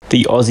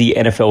The Aussie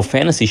NFL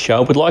Fantasy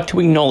Show would like to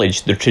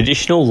acknowledge the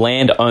traditional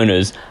land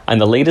owners and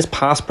the leaders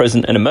past,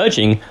 present and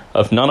emerging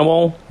of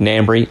Ngunnawal,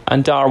 Ngambri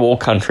and Darawal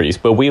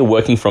countries where we are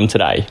working from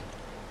today.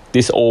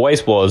 This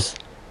always was,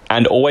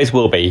 and always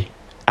will be,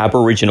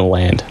 Aboriginal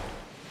land.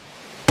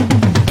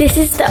 This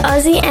is the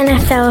Aussie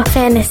NFL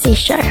Fantasy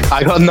Show.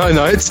 I got no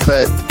notes,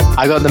 but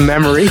I got the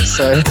memory,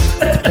 so...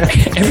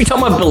 Every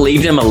time I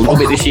believed them a little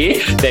bit this year,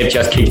 they've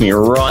just kicked me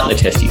right in the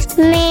testes.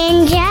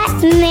 Manja,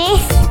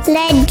 myth,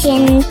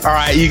 legend. All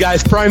right, you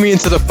guys throw me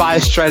into the fire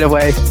straight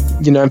away,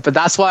 but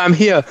that's why I'm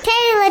here.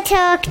 Taylor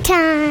talk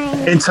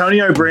time.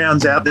 Antonio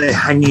Brown's out there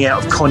hanging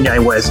out with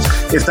Kanye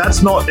West. If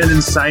that's not an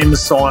insane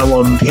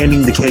asylum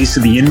handing the keys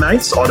to the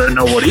inmates, I don't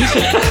know what is.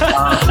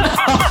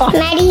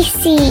 Maddie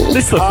C.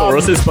 This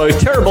thesaurus is both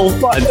terrible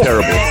and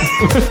terrible.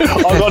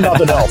 I've got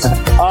nothing else.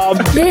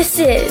 This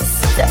is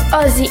the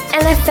Aussie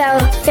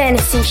NFL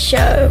Fantasy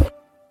Show.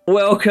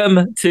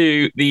 Welcome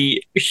to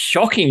the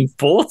shocking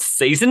fourth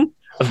season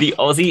of the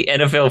Aussie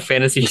NFL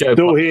Fantasy Show.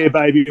 Still here,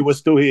 baby. We're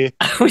still here.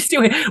 We're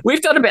still here.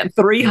 We've done about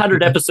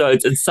 300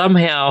 episodes, and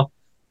somehow,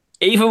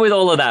 even with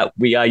all of that,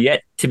 we are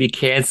yet to be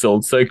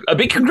cancelled. So a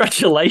big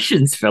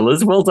congratulations,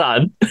 fellas. Well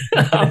done.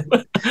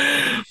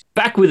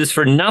 Back with us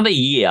for another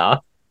year.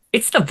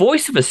 It's the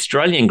voice of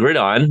Australian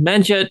gridiron,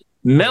 Manjit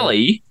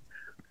Melly.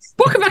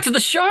 Welcome back to the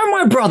show,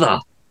 my brother.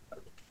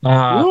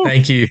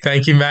 Thank you,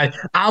 Matt.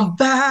 I'm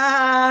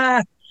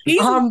back.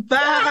 I'm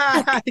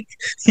back.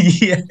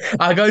 Yeah,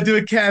 I go do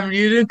a Cam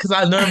Newton because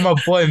I know my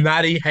boy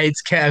Matty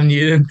hates Cam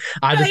Newton.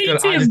 I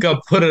just got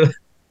to put it.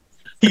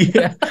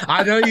 Yeah,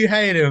 I know you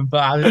hate him,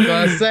 but I'm just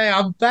gonna say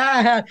I'm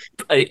back.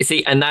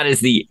 See, and that is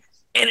the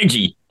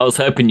energy I was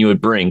hoping you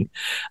would bring.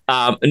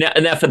 Now,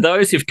 for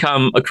those who've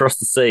come across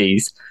the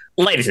seas,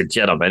 ladies and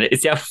gentlemen,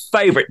 it's our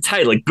favourite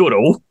Taylor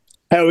Goodall.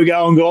 How we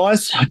going,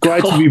 guys?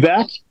 Great to be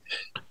back.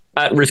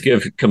 At risk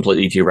of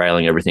completely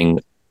derailing everything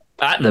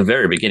at the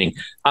very beginning,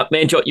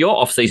 Manjot, your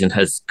off-season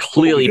has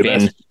clearly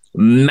been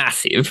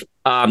massive.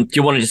 Do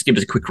you want to just give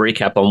us a quick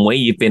recap on where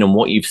you've been and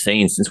what you've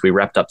seen since we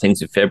wrapped up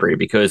things in February?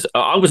 Because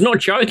I was not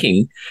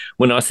joking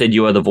when I said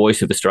you are the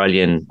voice of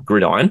Australian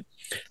gridiron.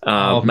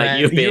 Mate, man,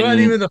 you weren't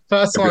even the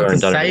first one to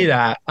say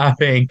that, I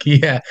think.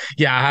 Yeah,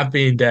 I have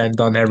been there and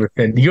done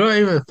everything. You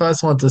weren't even the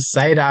first one to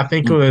say that. I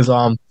think it was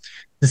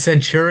the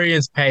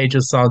Centurions page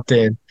or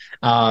something.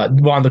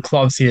 One of the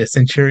clubs here,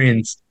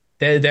 Centurions.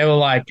 They were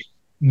like,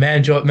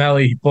 Manjot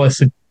Melly, voice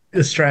of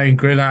Australian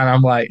gridiron.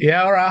 I'm like,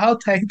 yeah, all right, I'll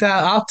take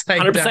that.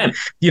 100%.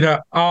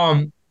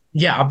 That.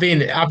 Yeah, I've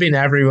been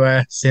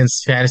everywhere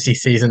since fantasy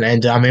season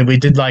ended. I mean, we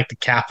did like the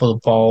Capital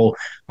Bowl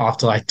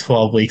after like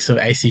 12 weeks of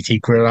ACT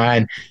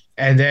gridiron.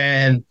 And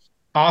then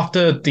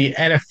after the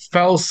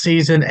NFL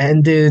season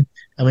ended,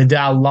 and we did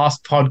our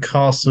last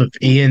podcast with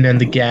Ian and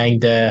the gang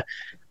there.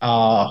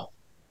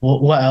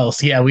 What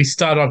else? Yeah, we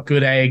started off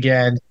Good A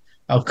again,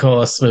 of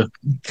course, with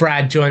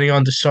Brad joining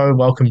on the show.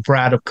 Welcome,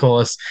 Brad, of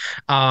course.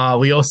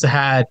 We also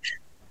had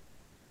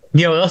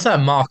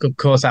Mark, of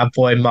course, our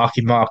boy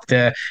Marky Mark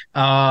there.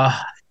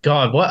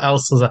 God, what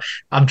else was that?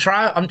 I'm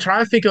trying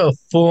to figure a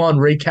full-on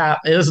recap.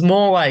 It was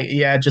more like,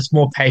 just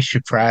more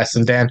pastry press.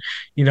 And then,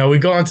 we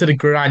got into the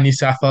Gridiron New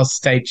South Wales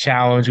State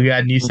Challenge. We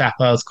had New South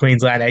Wales,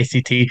 Queensland,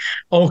 ACT,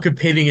 all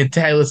competing in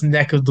Taylor's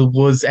neck of the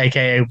woods,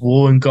 aka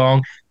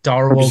Wollongong,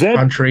 Darawal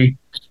country.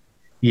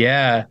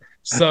 Yeah.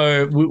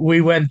 So we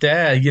went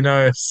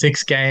there,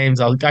 6 games.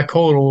 I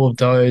called all of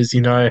those,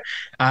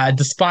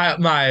 despite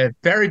my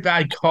very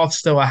bad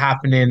coughs that were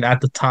happening at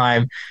the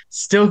time,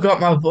 still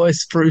got my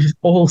voice through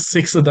all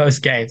 6 of those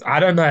games. I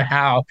don't know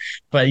how,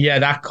 but yeah,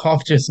 that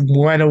cough just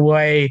went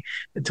away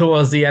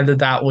towards the end of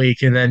that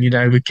week. And then,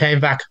 we came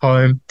back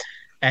home.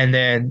 And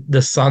then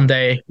the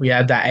Sunday, we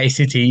had that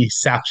ACT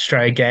South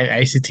Australia game.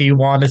 ACT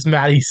won, as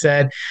Matty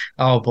said.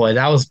 Oh boy,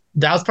 that was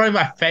probably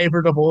my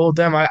favorite of all of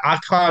them. I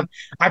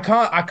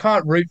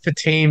can't root for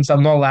teams.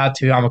 I'm not allowed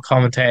to. I'm a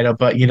commentator,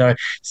 but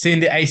seeing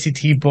the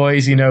ACT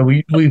boys,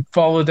 we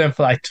followed them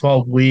for like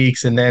 12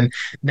 weeks, and then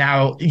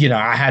now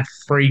I had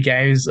 3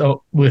 games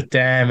with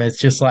them. It's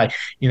just like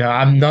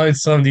I've known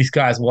some of these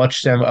guys,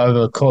 watched them over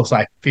the course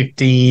like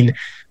 15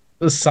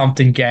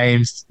 something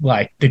games,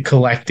 like the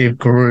collective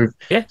group.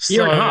 Yeah,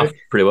 year and a half,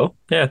 pretty well.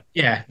 Yeah,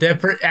 they're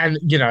and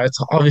it's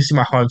obviously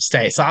my home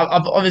state, so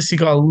I've obviously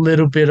got a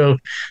little bit of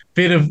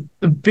skin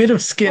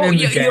in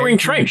the game. You're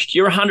entrenched.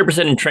 You're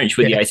 100% entrenched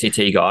with the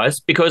ACT guys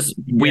because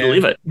we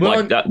live it.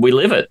 We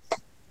live it.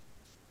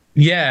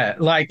 Yeah,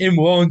 like in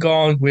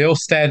Wollongong, we all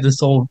stay at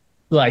this all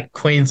like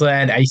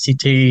Queensland,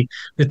 ACT, the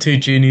 2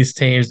 juniors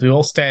teams. We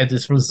all stay at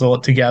this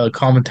resort together,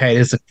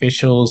 commentators,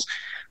 officials.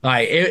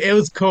 Like, it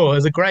was cool. It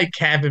was a great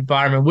camp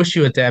environment. Wish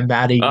you were there,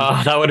 Matty.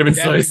 Oh, that would have been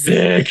so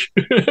sick.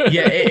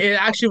 Yeah, it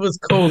actually was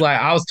cool. Like,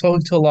 I was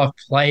talking to a lot of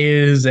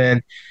players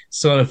and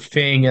sort of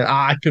thing, and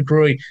I could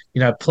really,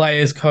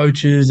 players,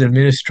 coaches,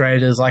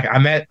 administrators. Like, I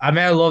met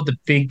a lot of the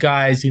big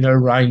guys,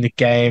 running the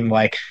game.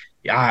 Like,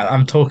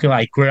 I'm talking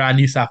like Gridiron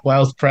New South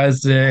Wales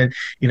president,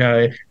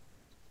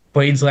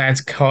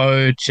 Queensland's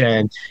coach,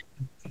 and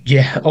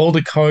yeah, all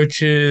the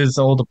coaches,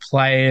 all the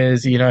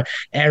players,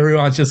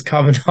 everyone's just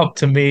coming up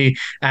to me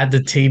at the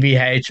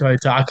TBH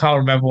hotel. I can't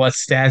remember what it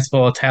stands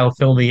for. Taylor,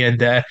 fill me in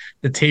there.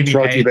 The Troji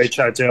TBH. Beach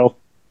Hotel.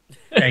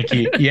 Thank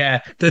you.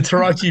 Yeah, the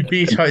Taraji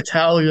Beach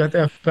Hotel. We got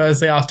there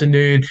Thursday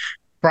afternoon.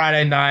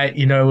 Friday night,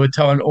 we're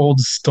telling all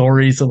the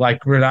stories of like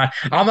Renai.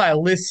 I'm like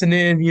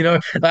listening,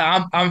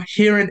 like I'm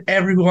hearing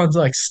everyone's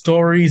like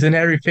stories and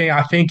everything.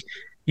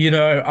 You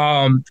know,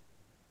 um,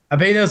 I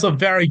think there's a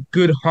very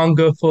good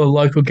hunger for a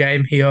local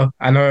game here.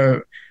 I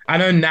know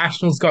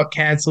Nationals got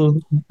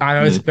cancelled. I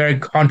know it's a Mm. very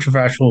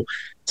controversial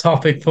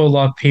topic for a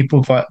lot of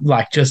people, but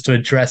like just to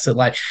address it,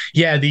 like,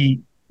 yeah, the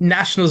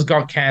Nationals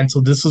got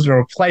cancelled. This was a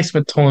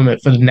replacement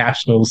tournament for the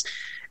Nationals.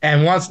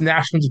 And once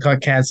Nationals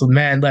got cancelled,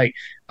 man, like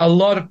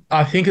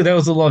I think there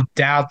was a lot of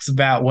doubts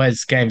about where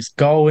this game's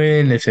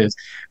going, if it's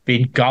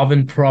been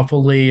governed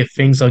properly, if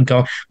things are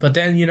going. But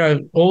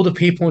then, all the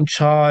people in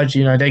charge,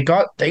 they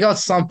got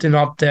something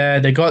up there.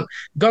 They got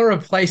a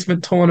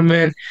replacement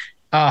tournament.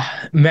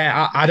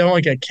 Man, I don't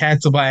want to get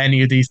cancelled by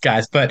any of these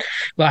guys, but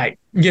like,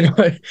 yeah,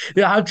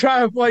 I'm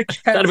trying to avoid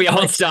That'll be a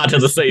hot start to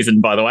the season,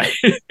 by the way.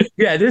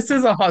 yeah, this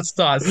is a hot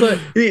start. So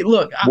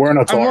look, We're on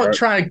a I'm not tightrope.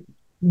 trying to.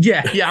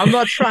 Yeah, I'm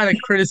not trying to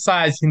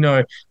criticize,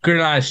 Grenade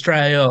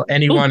Australia or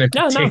anyone in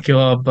No.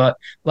 particular, but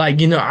like,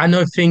 I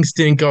know things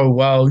didn't go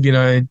well,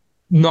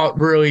 not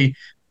really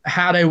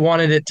how they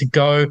wanted it to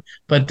go.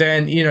 But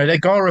then, they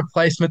got a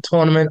replacement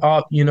tournament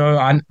up,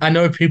 I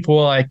know people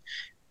are like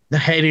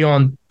hating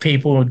on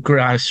people in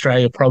Grand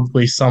Australia,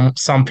 probably some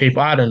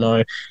people, I don't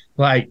know.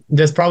 Like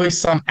there's probably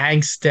some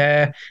angst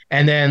there.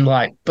 And then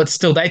like, but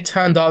still they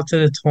turned up to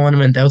the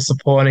tournament, they were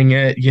supporting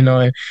it,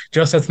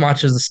 just as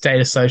much as the state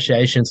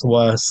associations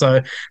were.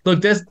 So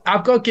look, there's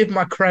I've got to give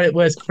my credit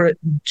where it's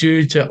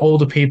due to all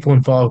the people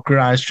involved,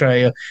 Grand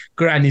Australia,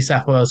 Grand New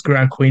South Wales,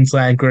 Grand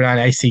Queensland, Grand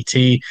ACT.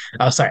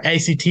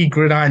 ACT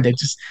Gridiron.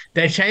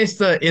 They changed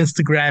the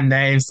Instagram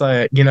name,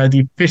 so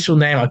the official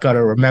name I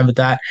gotta remember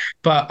that.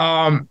 But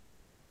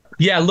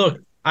yeah, look,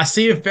 I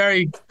see a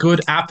very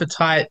good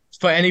appetite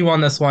for anyone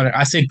that's wondering.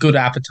 I see a good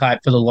appetite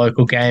for the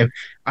local game.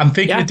 I'm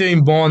thinking Yeah. of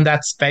doing more in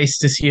that space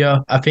this year.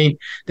 I think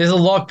there's a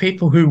lot of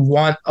people who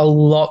want a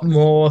lot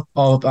more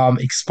of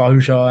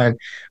exposure and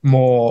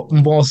more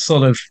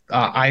sort of,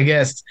 I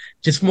guess,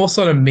 just more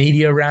sort of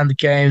media around the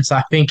games.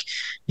 I think,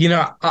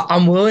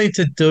 I'm willing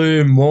to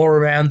do more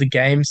around the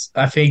games.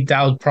 I think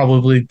that would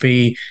probably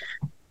be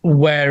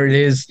where it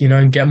is,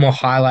 and get more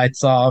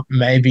highlights up.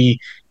 Maybe,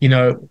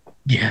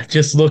 yeah,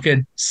 just look at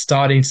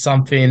starting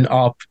something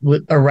up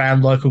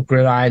around local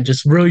gridiron,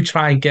 just really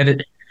try and get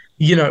it,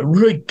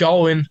 really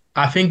going.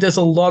 I think there's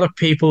a lot of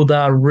people that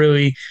are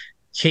really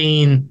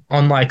keen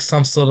on like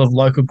some sort of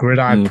local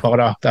gridiron Mm.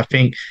 product. I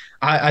think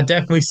I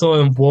definitely saw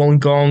in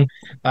Wollongong.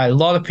 A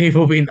lot of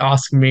people have been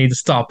asking me to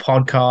start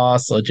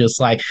podcasts or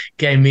just like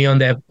get me on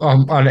their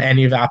on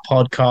any of our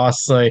podcasts.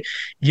 So,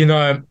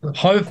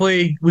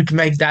 hopefully we can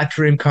make that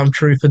dream come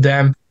true for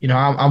them.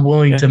 I'm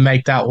willing Yeah. to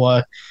make that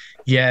work.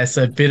 Yeah,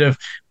 so a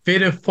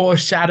bit of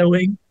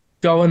foreshadowing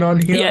going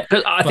on here. Yeah,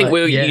 but I think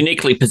we're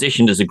uniquely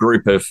positioned as a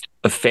group of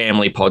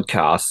family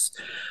podcasts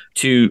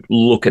to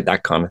look at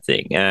that kind of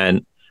thing.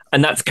 And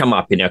that's come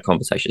up in our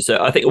conversation.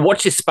 So I think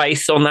watch your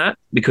space on that,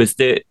 because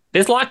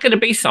there's likely to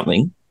be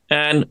something,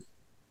 and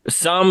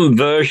some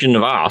version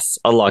of us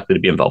are likely to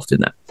be involved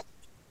in that.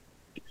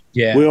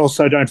 Yeah. We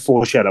also don't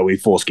foreshadow, we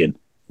foreskin.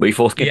 We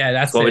foreskin. Yeah,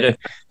 that's what it. we do.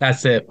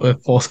 That's it. We're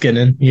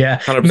foreskinning. Yeah.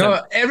 100%.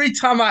 No, every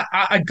time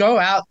I go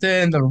out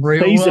there in the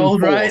real Season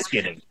world, right?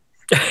 foreskinning.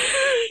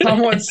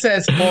 Someone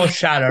says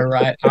foreshadow,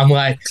 right? I'm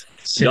like,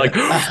 shit, You're like,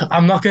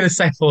 I'm not gonna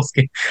say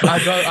foreskin.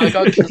 I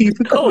got to keep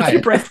it hold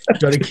your quiet. breath.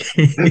 Got to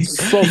keep. It's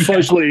so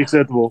socially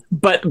acceptable.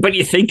 But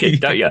you think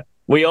it, don't you?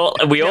 We all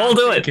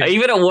do it. think it.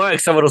 Even at work,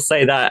 someone will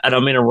say that, and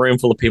I'm in a room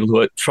full of people who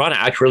are trying to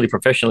act really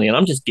professionally, and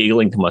I'm just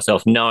giggling to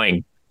myself,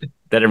 knowing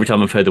that every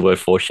time I've heard the word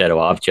foreshadow,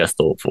 I've just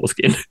thought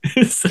foreskin.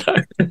 So,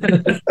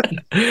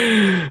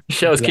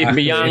 show's keeping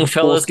me young,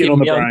 fellas. Foreskin Keeping on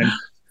me the young.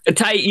 brain.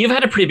 Tay, you've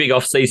had a pretty big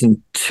off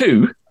season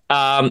too.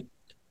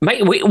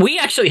 Mate, we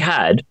actually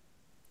had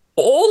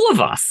all of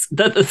us,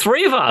 the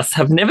three of us,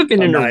 have never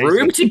been in a Amazing.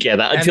 room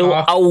together And until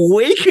Mark. a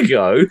week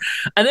ago,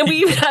 and then we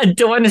even had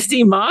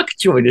Dynasty Mark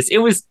join us.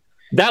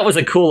 That was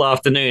a cool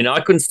afternoon.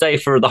 I couldn't stay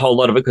for the whole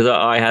lot of it because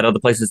I had other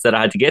places that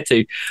I had to get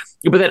to.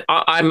 But then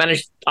I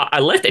managed. I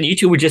left, and you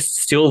two were just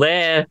still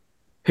there,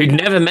 who'd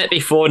never met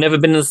before, never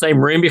been in the same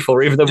room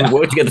before, even though we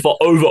worked together for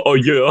over a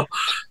year.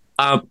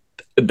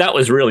 That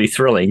was really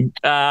thrilling.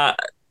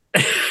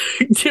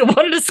 Do you want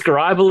to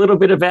describe a little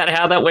bit about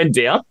how that went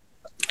down?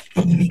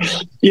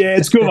 Yeah,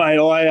 it's good, mate.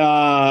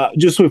 I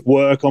just with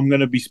work, I'm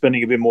going to be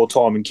spending a bit more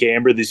time in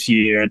Canberra this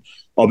year, and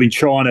I've been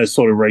trying to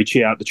sort of reach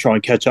out to try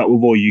and catch up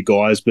with all you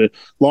guys. But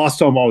last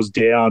time I was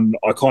down,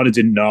 I kind of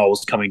didn't know I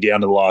was coming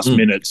down to the last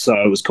minute, so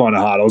it was kind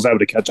of hard. I was able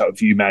to catch up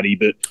with you, Matty,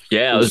 but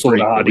Yeah, it was sort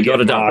of hard to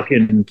get Mark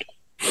and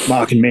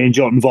Mark and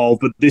Manjot involved,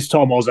 but this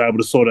time I was able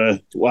to sort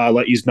of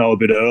let you know a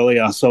bit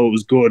earlier, so it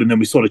was good. And then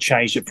we sort of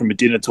changed it from a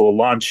dinner to a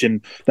lunch,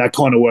 and that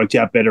kind of worked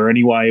out better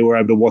anyway. We were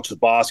able to watch the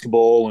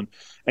basketball and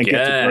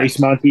get to Grease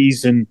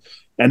Monkeys and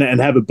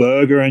have a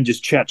burger and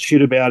just chat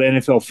shit about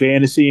NFL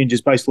fantasy and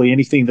just basically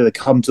anything that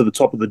come to the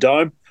top of the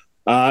dome.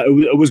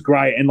 It was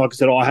great, and like I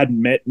said, I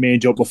hadn't met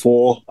Manjot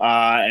before,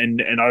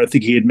 and I don't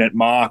think he had met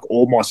Mark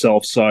or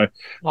myself, so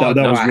that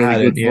was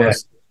really good for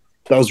us.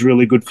 That was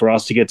really good for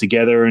us to get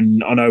together,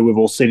 and I know we've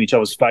all seen each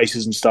other's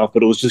faces and stuff,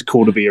 but it was just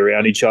cool to be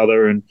around each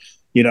other, and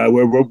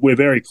we're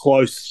very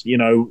close,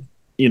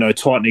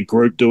 tight knit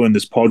group doing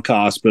this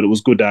podcast, but it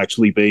was good to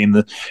actually be in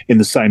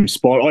the same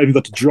spot. I even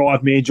got to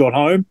drive Manjot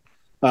home.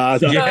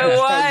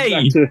 No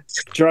way!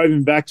 Drove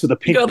him back to the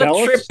Pink Palace. You got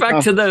the trip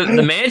back to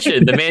the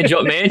mansion, the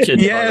Manjot mansion.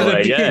 Yeah,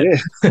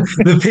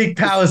 the Pink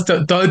Palace.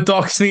 Don't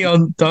dox me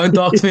on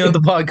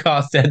the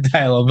podcast, there,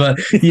 Taylor. But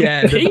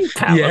yeah, Pink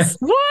Palace.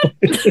 Yeah.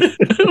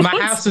 What?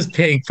 My house is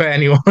pink. For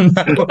anyone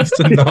that wants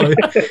to know,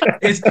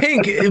 it's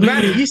pink.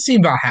 Man, you've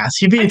seen my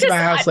house. You've been to my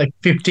house like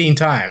 15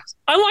 times.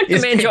 I like the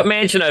Manjot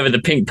mansion over the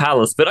Pink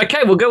Palace, but okay,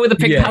 we'll go with the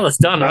Pink Palace.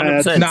 Done.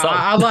 100%. No,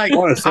 I like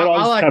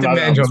the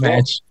Manjot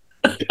mansion.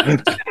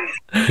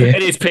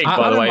 It is pink,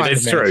 by the way.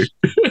 That's true.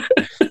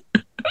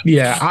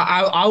 Yeah,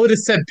 I would have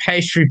said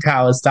pastry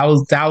palace. That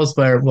was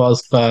where it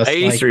was first.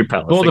 Pastry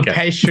palace. All the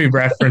pastry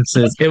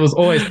references. It was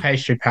always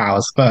pastry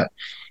palace, but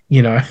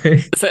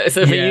So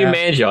for you,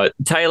 Manjot,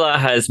 Taylor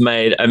has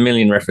made a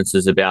million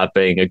references about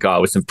being a guy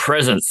with some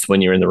presence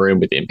when you're in the room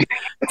with him.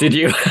 Did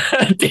you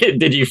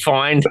did you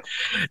find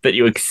that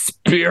you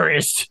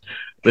experienced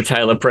the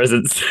Taylor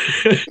presence?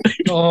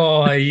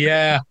 Oh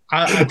yeah,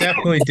 I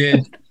definitely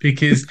did,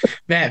 because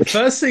man,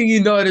 first thing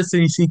you notice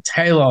when you see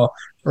Taylor,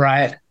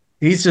 right?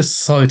 He's just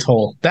so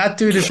tall. That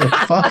dude is a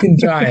fucking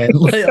giant.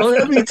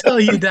 Let me tell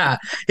you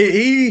that.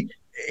 He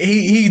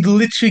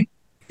literally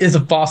is a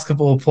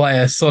basketball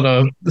player, sort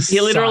of. He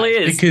literally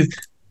is. Because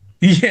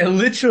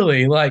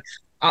literally, like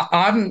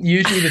I'm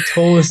usually the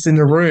tallest in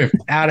the room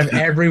out of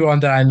everyone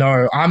that I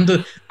know. I'm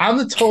the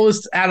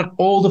tallest out of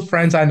all the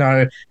friends I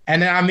know,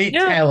 and then I meet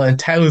Taylor, and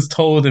Taylor's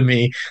taller than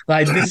me.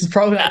 Like, this is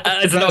probably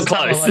it's not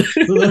close.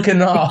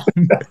 Looking up.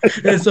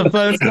 It's the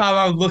first time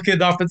I'm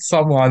looking up at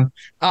someone.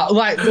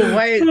 Like the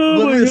way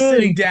when we were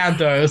sitting down,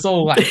 though, it's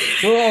all like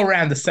we're all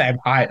around the same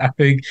height. I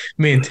think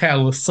me and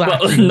Taylor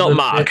slapped. Well, not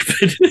Mark.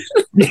 Sorry,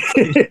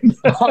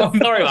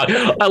 Mark.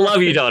 I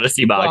love you,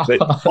 Dynasty Mark,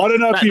 but I don't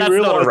know if you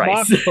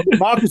realise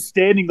Mark was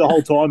standing the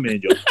whole time,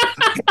 man.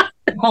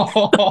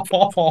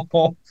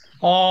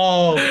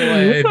 Oh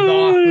boy,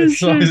 Mark was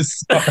so sorry.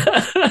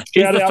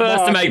 He's the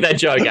first to make that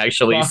joke,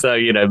 actually. So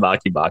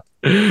Marky Mark.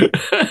 Yeah.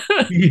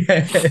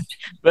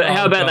 But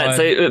how about that?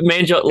 So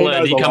Manjot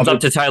learned, he comes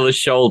up to Taylor's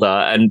shoulder,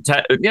 and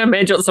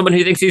Manjot's someone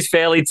who thinks he's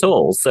fairly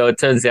tall. So it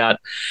turns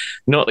out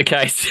not the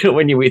case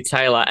when you're with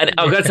Taylor. And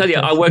I've got to tell you,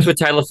 I worked with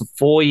Taylor for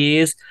 4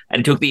 years, and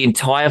it took the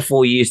entire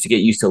 4 years to get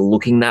used to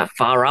looking that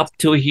far up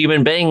to a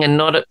human being and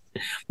not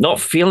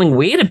feeling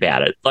weird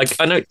about it. Like,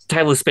 I know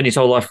Taylor spent his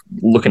whole life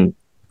looking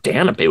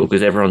down at people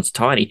because everyone's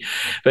tiny,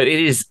 but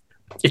it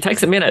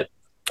takes a minute.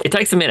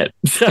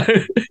 So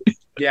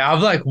yeah,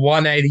 I'm like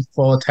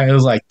 184.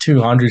 Taylor's like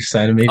 200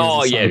 centimeters.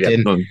 Oh yeah.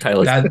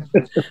 Taylor's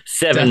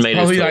 7 meters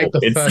probably tall. Like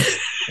the first.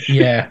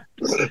 Yeah,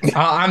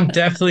 I'm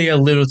definitely a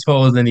little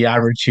taller than the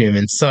average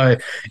human. So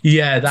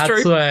yeah,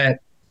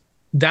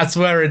 that's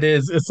where it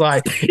is. It's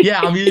like,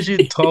 I'm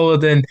usually taller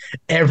than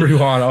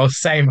everyone or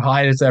same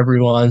height as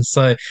everyone.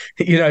 So,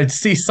 to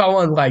see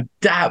someone like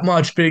that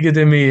much bigger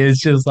than me is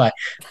just like,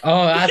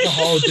 oh, that's a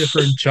whole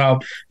different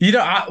job.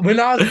 When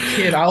I was a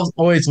kid, I was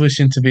always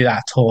wishing to be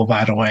that tall,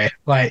 by the way.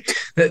 Like,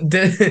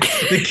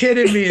 the kid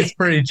in me is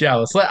pretty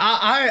jealous. Like,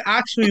 I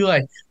actually,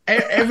 like,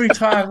 every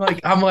time,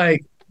 like, I'm,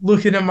 like,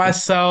 looking at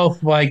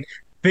myself, like,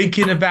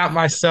 thinking about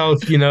myself,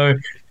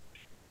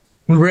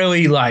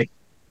 really, like,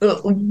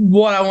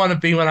 what I want to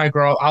be when I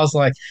grow up. I was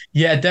like,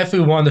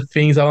 definitely one of the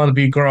things I want to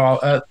be grow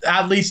up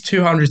at least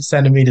 200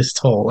 centimeters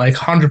tall, like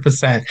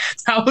 100%.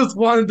 That was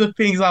one of the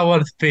things I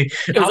wanted to be.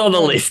 It was on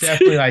the list.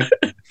 Definitely, like,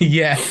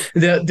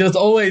 there's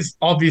always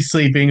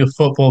obviously being a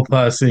football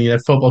person,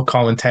 football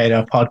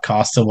commentator,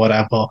 podcast or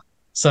whatever.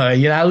 So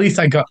at least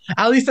I got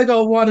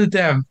one of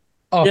them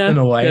off and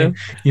away.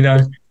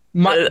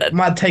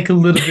 Might take a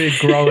little bit of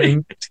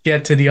growing to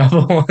get to the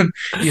other one.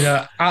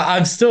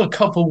 I'm still a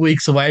couple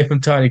weeks away from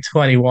turning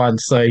 21,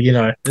 so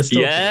there's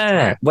still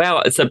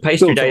wow. So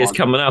pastry day is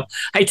coming up.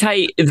 Hey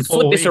Tay,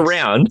 flip this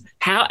around.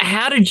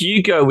 How did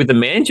you go with the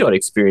Manjot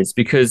experience?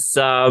 Because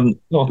I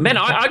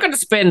got to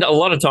spend a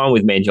lot of time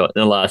with Manjot in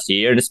the last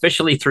year, and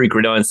especially through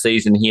Gridiron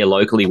season here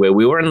locally, where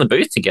we were in the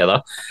booth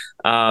together.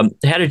 How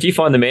did you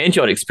find the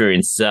Manjot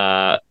experience?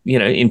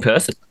 In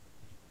person?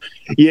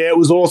 Yeah, it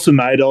was awesome,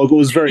 mate. It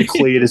was very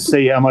clear to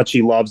see how much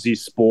he loves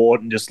his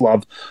sport and just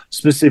love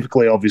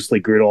specifically, obviously,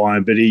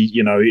 gridiron. But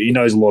he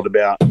knows a lot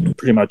about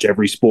pretty much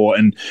every sport.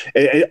 And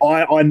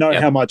I know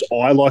how much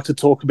I like to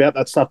talk about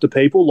that stuff to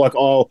people. Like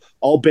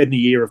I'll bet in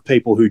the ear of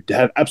people who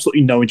have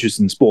absolutely no interest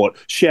in sport.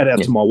 Shout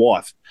out to my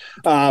wife.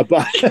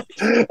 But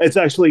it's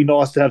actually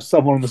nice to have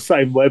someone on the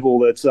same level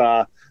that's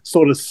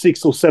sort of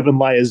 6 or 7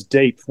 layers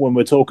deep when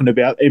we're talking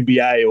about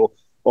NBA or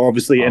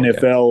obviously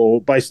NFL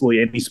or basically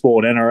any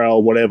sport,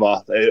 NRL,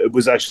 whatever. It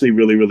was actually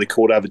really, really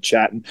cool to have a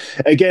chat. And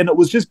again, it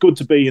was just good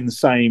to be in the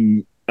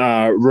same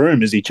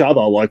room as each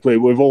other. Like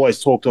we've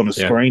always talked on a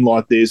screen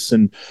like this.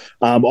 And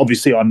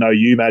obviously I know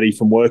you, Maddie,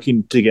 from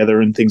working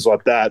together and things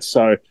like that.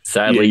 So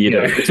sadly, you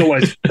know, it's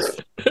always,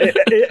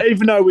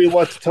 even though we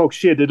like to talk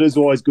shit, it is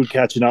always good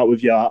catching up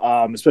with you,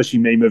 especially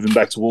me moving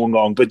back to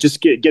Wollongong. But just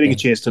getting a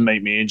chance to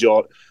meet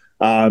Manjot.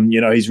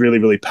 He's really,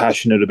 really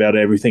passionate about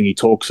everything he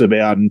talks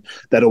about, and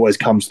that always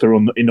comes through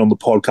on the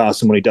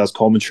podcast and when he does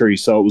commentary.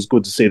 So it was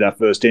good to see that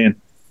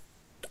firsthand.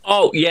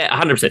 Oh, yeah,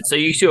 100%. So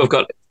you two have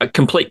got a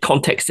complete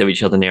context of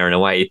each other now in a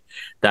way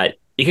that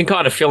you can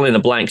kind of fill in the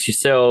blanks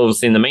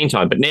yourselves in the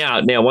meantime. But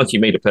now once you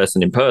meet a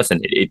person in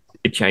person, it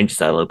changes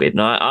that a little bit.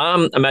 And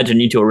I imagine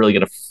you two are really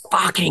going to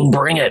fucking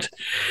bring it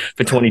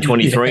for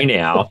 2023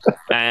 now.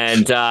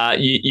 And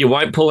you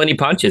won't pull any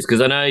punches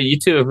because I know you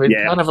two have been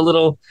kind of a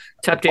little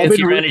tap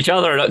dancing around each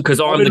other because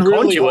I'm the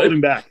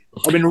conduit.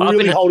 I've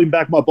been holding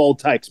back my bold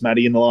takes,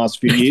 Matty, in the last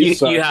few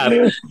years. You have.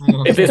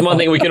 If there's one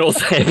thing we can all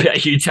say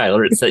about you,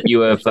 Taylor, it's that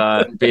you have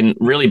been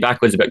really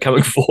backwards about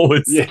coming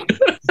forwards. Yeah,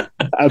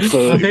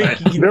 absolutely.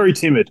 Very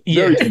timid.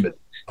 Very timid.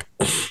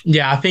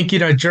 Yeah, I think,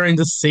 during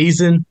the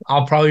season,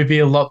 I'll probably be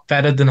a lot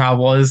better than I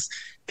was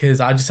because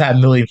I just had a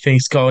million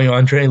things going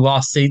on during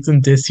last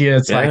season. This year,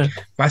 it's like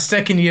my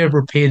second year of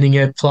repeating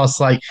it, plus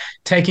like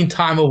taking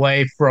time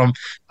away from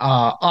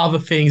other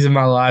things in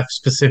my life,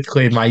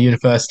 specifically my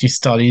university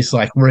studies,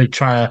 like really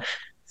trying to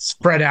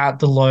spread out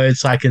the load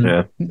so I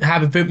can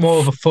have a bit more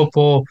of a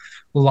football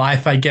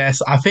life, I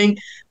guess. I think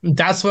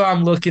that's what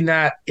I'm looking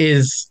at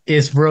is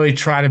really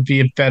trying to be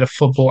a better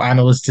football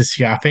analyst this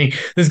year. I think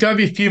there's going to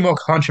be a few more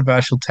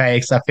controversial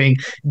takes. I think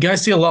you're going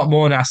to see a lot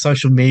more on our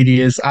social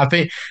medias. I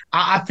think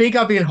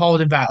I've been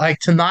holding back. Like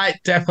tonight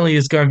definitely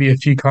is going to be a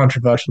few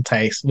controversial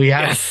takes. We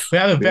have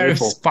a very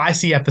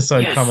spicy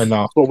episode coming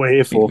up. That's what we're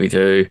here for. We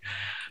do.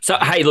 So,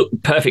 hey, look,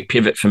 perfect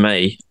pivot for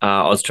me.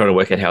 I was trying to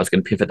work out how I was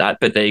going to pivot that,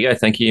 but there you go.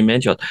 Thank you,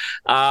 Manjot.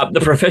 The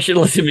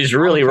professionalism is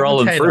really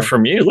rolling through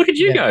from you. Look at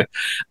you go.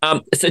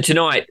 So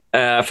tonight,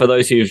 for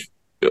those who've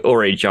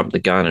already jumped the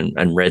gun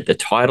and read the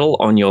title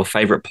on your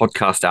favorite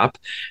podcast app,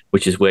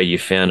 which is where you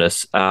found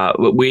us,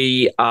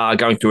 we are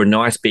going through a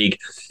nice big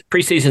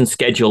preseason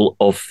schedule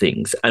of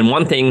things. And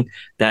one thing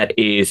that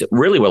is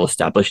really well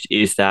established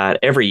is that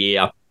every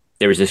year,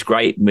 there is this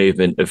great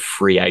movement of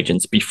free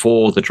agents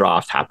before the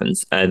draft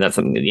happens. And that's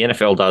something that the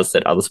NFL does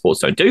that other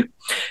sports don't do.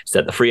 So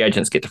that the free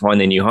agents get to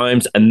find their new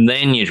homes and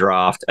then you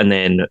draft. And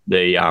then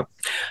the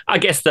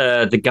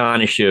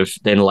garnish of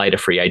then later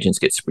free agents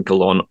get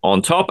sprinkled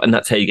on top. And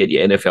that's how you get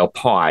your NFL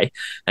pie.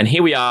 And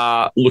here we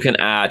are looking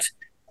at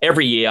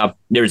every year,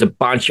 there is a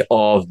bunch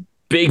of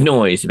big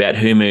noise about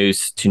who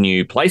moves to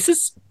new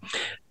places.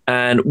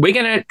 And we're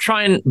going to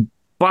try and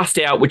bust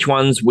out which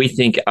ones we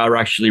think are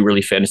actually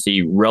really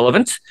fantasy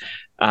relevant,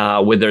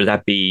 whether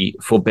that be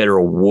for better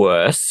or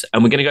worse.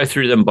 And we're going to go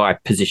through them by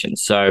position.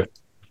 So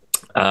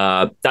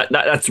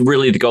that's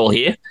really the goal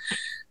here.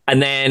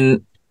 And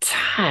then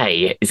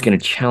Tay is going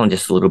to challenge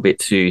us a little bit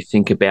to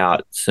think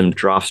about some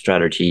draft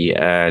strategy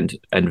and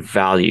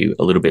value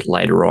a little bit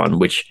later on,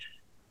 which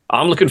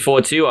I'm looking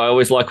forward to. I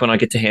always like when I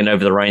get to hand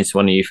over the reins to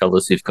one of you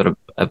fellas who've got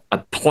a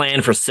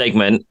plan for a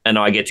segment and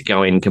I get to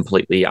go in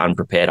completely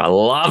unprepared. I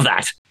love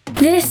that.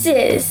 This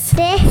is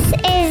the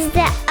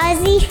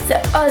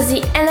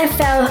Aussie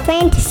NFL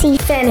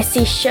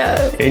Fantasy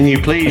Show. Can you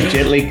please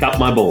gently cut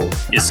my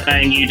balls? You're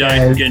saying you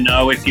don't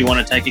know if you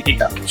want to take a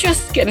kicker?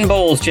 Just getting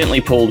balls gently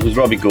pulled with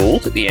Robbie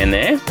Gould at the end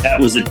there. That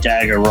was a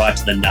dagger right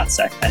to the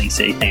nutsack, Matty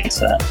C. Thanks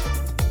for that.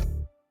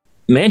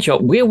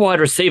 Manshot, we're wide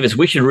receivers.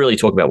 We should really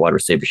talk about wide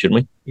receivers,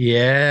 shouldn't we?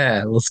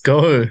 Yeah, let's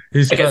go.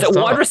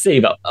 Wide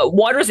receiver.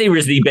 Wide receiver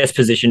is the best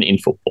position in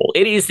football.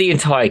 It is the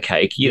entire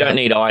cake. You don't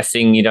need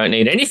icing. You don't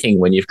need anything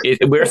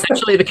we're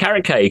essentially the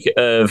carrot cake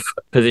of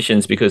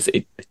positions because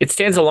it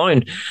stands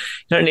alone. You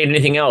don't need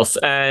anything else.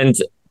 And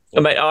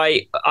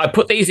I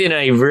put these in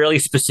a really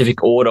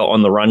specific order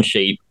on the run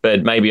sheet,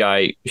 but maybe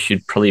I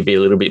should probably be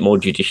a little bit more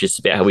judicious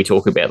about how we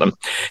talk about them.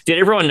 Did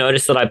everyone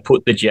notice that I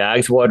put the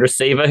Jags wide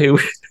receiver who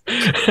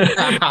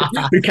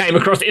came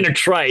across in a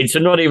trade, so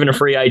not even a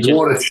free agent?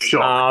 What a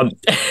shock.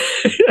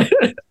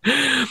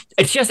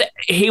 It's just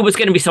he was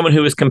going to be someone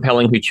who was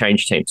compelling, who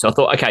changed teams. So I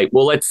thought, okay,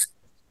 well,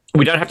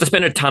 we don't have to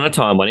spend a ton of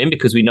time on him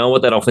because we know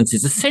what that offense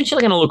is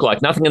essentially going to look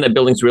like. Nothing in that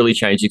building's really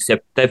changed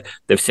except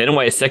they've sent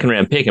away a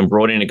second-round pick and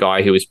brought in a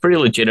guy who is pretty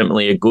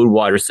legitimately a good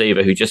wide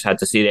receiver who just had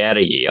to sit out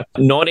a year,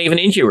 not even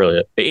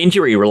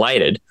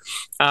injury-related.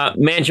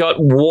 Manjot,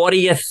 what do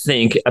you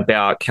think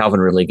about Calvin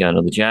Ridley going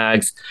to the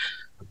Jags?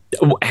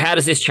 How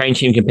does this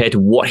change him compared to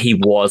what he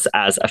was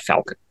as a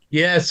Falcon?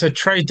 Yeah, so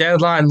trade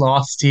deadline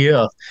last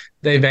year,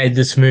 they made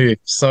this move.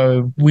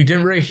 So we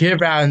didn't really hear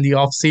about it in the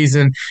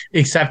offseason,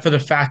 except for the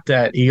fact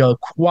that he got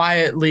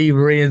quietly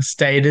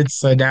reinstated.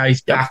 So now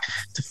he's back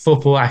to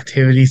football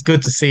activities.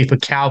 Good to see for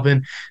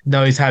Calvin.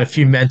 No, he's had a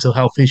few mental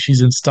health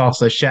issues and stuff.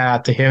 So shout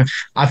out to him.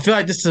 I feel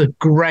like this is a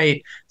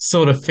great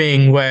sort of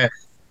thing where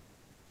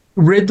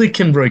Ridley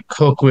can really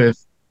cook with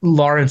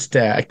Lawrence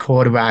there at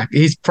quarterback.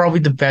 He's probably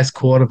the best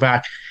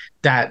quarterback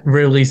that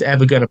Ridley's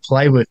ever going to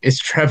play with is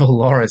Trevor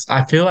Lawrence.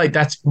 I feel like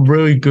that's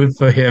really good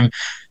for him.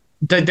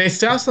 They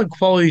still have some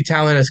quality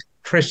talent as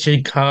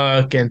Christian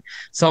Kirk and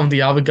some of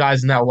the other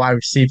guys in that wide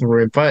receiver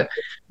room, but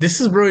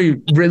this is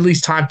really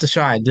Ridley's time to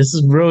shine. This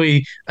is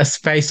really a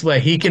space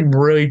where he can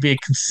really be a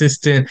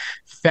consistent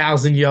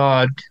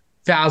 1,000-yard,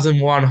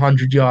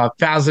 1,100-yard,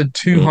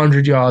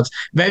 1,200 yards,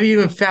 maybe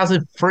even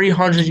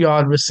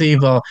 1,300-yard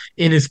receiver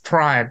in his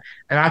prime.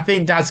 And I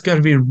think that's going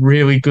to be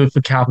really good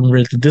for Calvin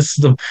Ridley. This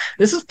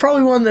is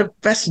probably one of the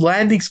best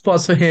landing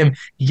spots for him.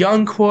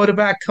 Young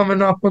quarterback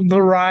coming up on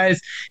the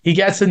rise. He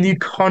gets a new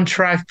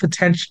contract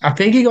potential. I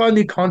think he got a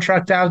new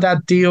contract out of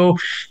that deal.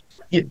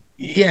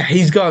 Yeah,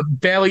 he's got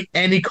barely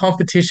any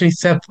competition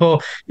except for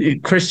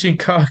Christian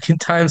Kirk in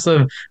terms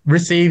of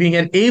receiving.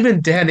 And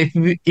even then,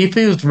 if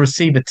he was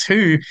receiver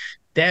two,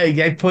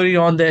 they put it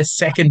on their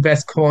second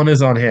best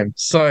corners on him.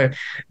 So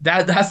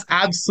that's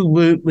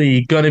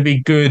absolutely going to be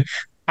good.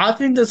 I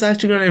think that's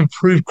actually going to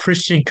improve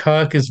Christian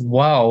Kirk as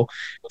well.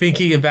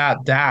 Thinking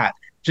about that,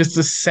 just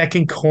the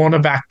second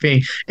cornerback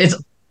thing.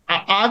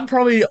 I'm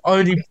probably the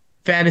only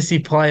fantasy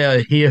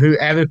player here who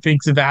ever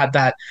thinks about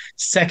that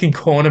second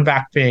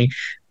cornerback thing.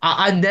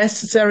 I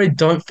necessarily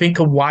don't think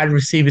a wide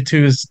receiver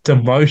two is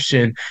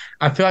demotion.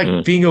 I feel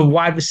like being a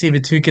wide receiver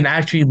two can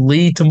actually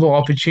lead to more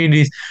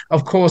opportunities.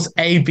 Of course,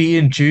 AB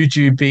and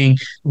Juju being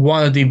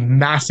one of the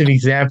massive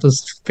examples,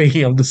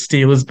 speaking of the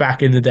Steelers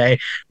back in the day.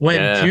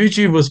 When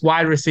Juju was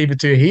wide receiver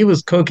two, he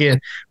was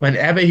cooking.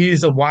 Whenever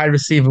he's a wide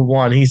receiver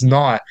one, he's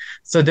not.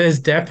 So there's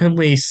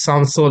definitely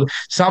some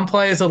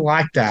players are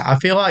like that. I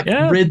feel like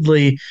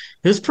Ridley,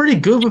 he was pretty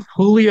good with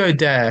Julio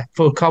there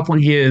for a couple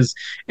of years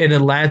in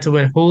Atlanta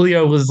when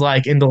Julio was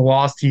like in the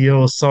last year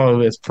or so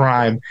of his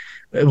prime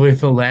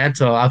with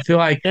Atlanta. I feel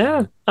like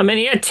I mean,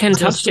 he had 10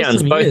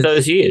 touchdowns both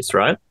those years,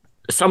 right?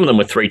 Some of them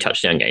were 3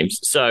 touchdown games.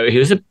 So he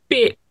was a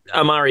bit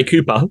Amari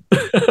Cooper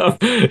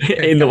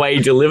in the way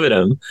he delivered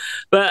them.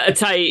 But I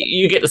tell you,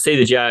 you get to see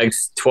the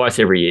Jags twice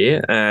every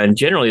year, and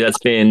generally that's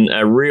been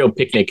a real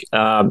picnic.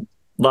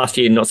 Last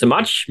year, not so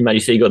much. Matty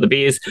C got the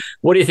beers.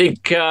 What do you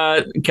think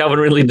Calvin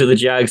Ridley to the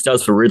Jags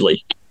does for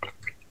Ridley?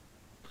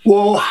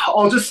 Well,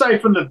 I'll just say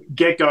from the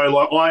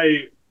get-go,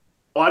 like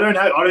I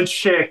don't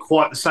share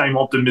quite the same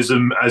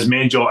optimism as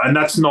Manjot, and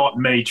that's not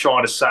me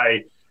trying to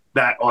say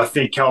that I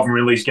think Calvin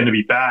Ridley's going to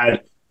be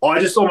bad. I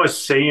just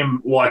almost see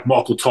him like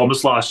Michael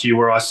Thomas last year,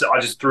 where I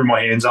just threw my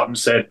hands up and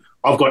said,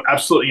 I've got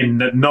absolutely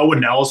no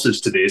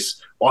analysis to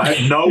this.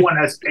 No one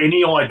has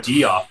any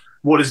idea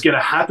what is going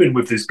to happen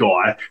with this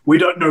guy. We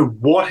don't know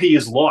what he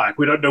is like.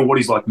 We don't know what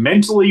he's like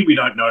mentally. We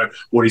don't know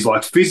what he's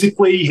like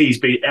physically. He's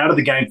been out of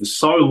the game for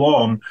so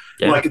long.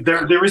 Yeah. Like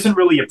there isn't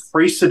really a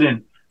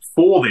precedent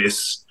for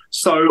this.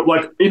 So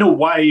like in a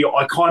way,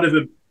 I kind of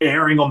am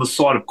erring on the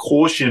side of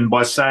caution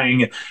by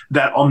saying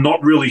that I'm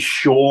not really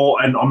sure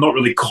and I'm not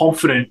really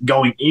confident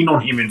going in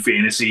on him in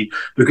fantasy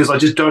because I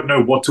just don't know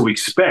what to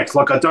expect.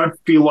 Like I don't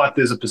feel like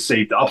there's a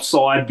perceived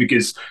upside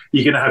because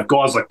you're going to have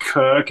guys like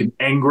Kirk and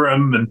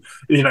Engram and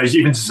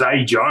even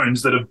Zay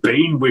Jones that have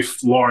been with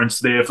Lawrence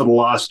there for the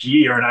last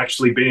year and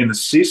actually been in the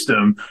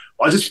system.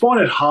 I just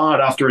find it hard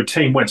after a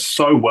team went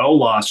so well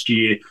last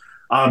year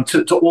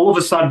to all of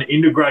a sudden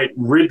integrate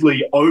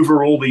Ridley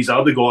over all these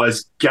other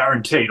guys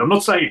guaranteed. I'm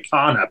not saying it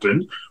can't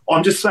happen.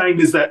 I'm just saying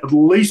there's that at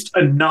least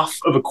enough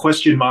of a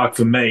question mark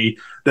for me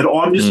that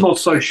I'm just not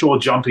so sure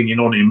jumping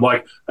in on him.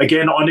 Like,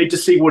 again, I need to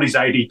see what his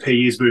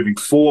ADP is moving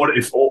forward.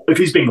 If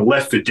he's being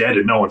left for dead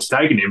and no one's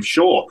taking him,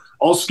 sure,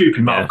 I'll scoop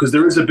him up because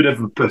there is a bit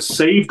of a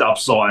perceived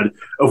upside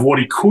of what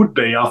he could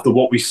be after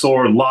what we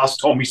saw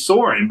last time we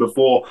saw him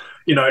before,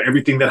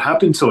 everything that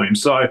happened to him.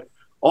 So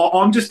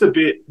I'm just a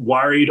bit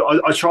worried.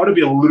 I try to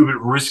be a little bit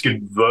risk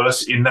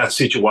adverse in that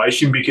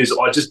situation because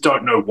I just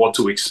don't know what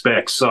to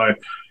expect. So,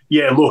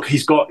 yeah, look,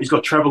 he's got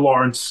Trevor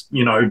Lawrence,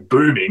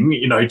 booming.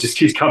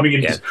 He's coming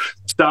in, just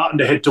starting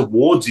to head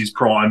towards his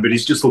prime, but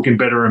he's just looking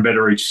better and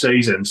better each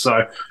season.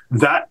 So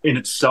that in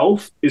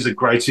itself is a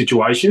great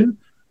situation.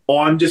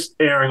 I'm just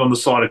erring on the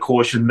side of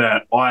caution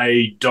that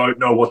I don't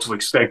know what to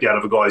expect out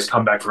of a guy who's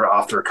come back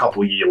after a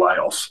couple of year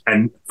layoffs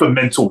and for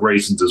mental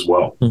reasons as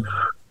well.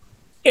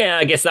 Yeah,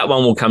 I guess that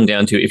one will come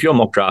down to if you're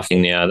mock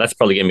drafting now, that's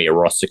probably going to be a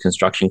roster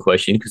construction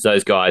question because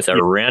those guys are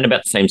around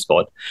about the same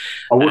spot.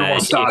 I wouldn't want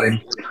to start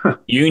him.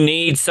 You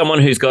need someone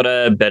who's got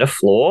a better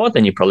floor,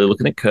 then you're probably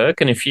looking at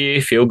Kirk. And if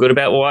you feel good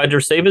about wide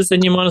receivers,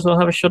 then you might as well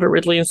have a shot at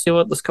Ridley and see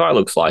what the sky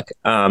looks like.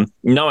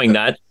 Knowing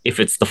that if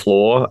it's the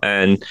floor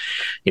and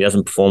he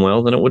doesn't perform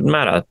well, then it wouldn't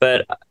matter.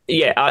 But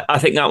yeah, I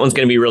think that one's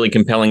going to be really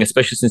compelling,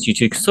 especially since you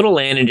two sort of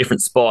land in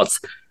different spots.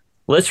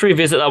 let's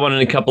revisit that one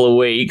in a couple of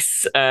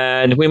weeks,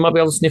 and we might be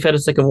able to sniff out a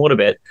second water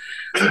bet.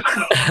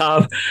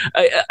 A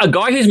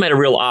guy who's made a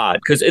real art,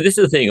 because this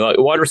is the thing, like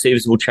wide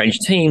receivers will change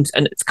teams,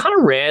 and it's kind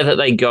of rare that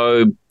they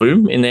go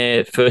boom in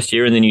their first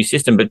year in the new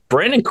system. But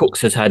Brandon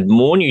Cooks has had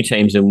more new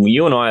teams than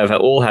you and I have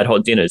all had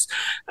hot dinners,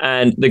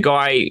 and the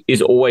guy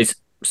is always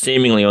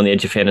seemingly on the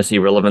edge of fantasy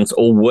relevance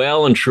or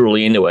well and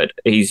truly into it.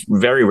 He's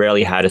very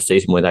rarely had a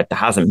season where that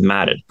hasn't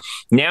mattered.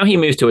 Now he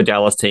moves to a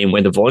Dallas team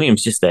where the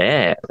volume's just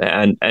there,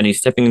 and he's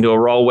stepping into a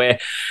role where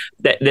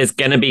there's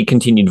going to be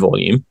continued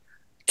volume.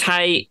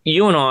 Tay,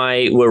 you and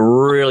I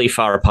were really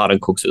far apart on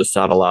Cooks at the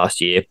start of last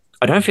year.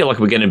 I don't feel like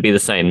we're going to be the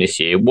same this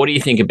year. What do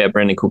you think about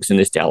Brandon Cooks in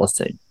this Dallas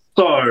team?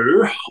 So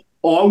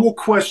I will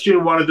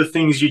question one of the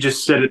things you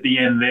just said at the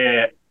end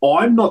there.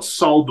 I'm not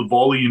sold the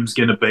volume's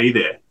going to be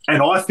there.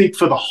 And I think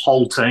for the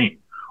whole team.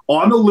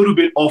 I'm a little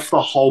bit off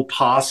the whole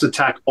pass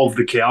attack of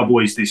the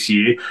Cowboys this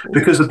year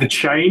because of the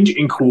change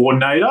in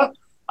coordinator.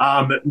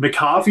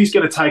 McCarthy's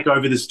going to take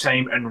over this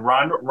team and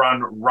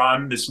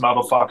run this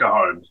motherfucker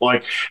home.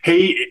 Like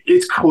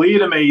it's clear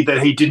to me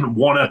that he didn't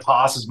want to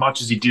pass as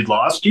much as he did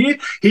last year.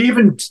 He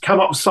even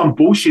come up with some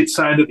bullshit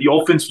saying that the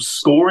offense was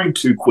scoring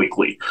too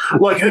quickly.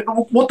 Like,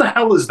 what the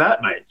hell is that,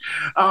 mate?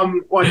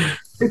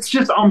 It's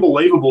just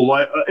unbelievable.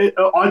 Like,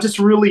 I just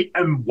really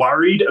am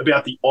worried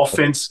about the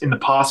offense in the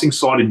passing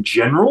side in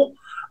general.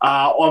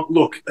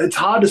 Look, it's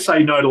hard to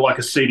say no to like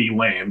a CeeDee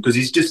Lamb because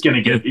he's going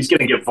to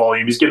get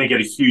volume. He's going to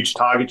get a huge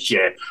target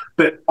share.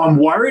 But I'm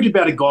worried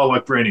about a guy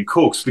like Brandon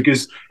Cooks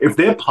because if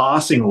they're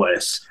passing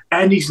less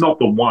and he's not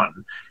the one,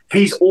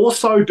 he's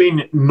also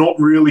been not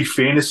really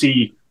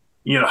fantasy.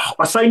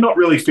 I say not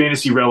really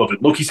fantasy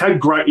relevant. Look, he's had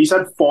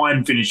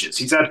fine finishes.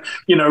 He's had,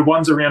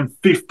 ones around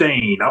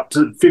 15, up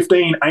to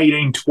 15,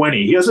 18,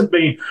 20. He hasn't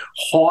been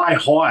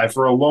high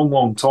for a long,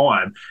 long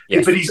time.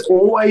 Yes. But he's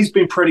always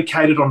been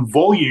predicated on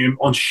volume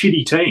on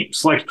shitty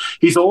teams. Like,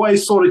 he's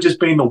always sort of just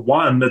been the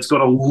one that's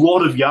got a lot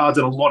of yards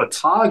and a lot of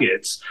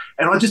targets.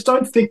 And I just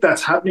don't think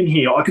that's happening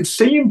here. I could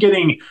see him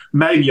getting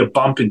maybe a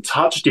bump in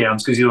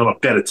touchdowns because he's on a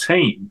better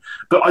team.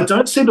 But I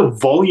don't see the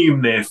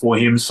volume there for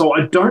him. So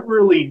I don't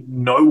really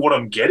know what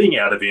I'm getting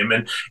out of him.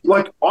 And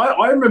like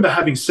I remember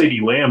having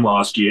CeeDee Lamb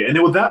last year, and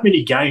there were that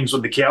many games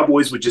when the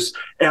Cowboys were just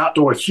out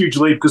to a huge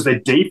lead because their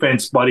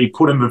defense, buddy,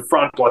 put them in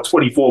front by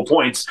 24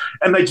 points,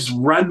 and they just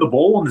ran the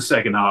ball in the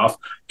second half.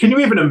 Can you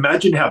even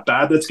imagine how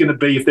bad that's going to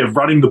be if they're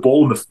running the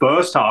ball in the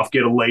first half,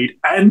 get a lead,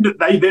 and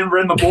they then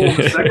run the ball in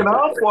the second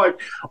half?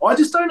 Like, I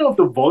just don't know if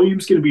the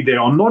volume's going to be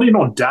there. I'm not in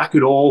on Dak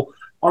at all.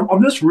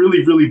 I'm just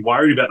really, really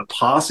worried about the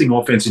passing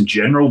offense in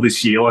general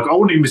this year. Like, I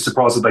wouldn't even be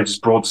surprised if they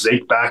just brought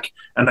Zeke back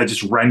and they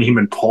just ran him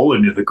and Pollard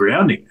into the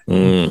grounding.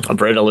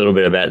 I've read a little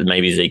bit about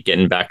maybe Zeke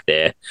getting back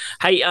there.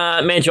 Hey,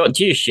 Manjot,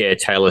 do you share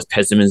Taylor's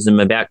pessimism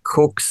about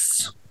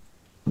Cooks?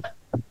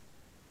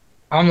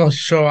 I'm not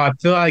sure. I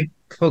feel like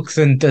Cooks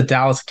and the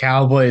Dallas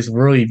Cowboys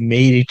really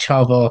meet each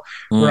other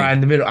right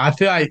in the middle. I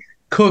feel like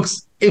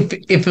Cooks,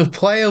 if a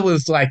player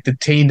was like the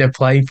team they're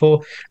playing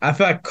for, I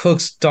feel like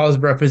Cooks does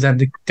represent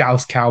the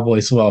Dallas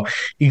Cowboys well.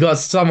 You got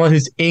someone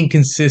who's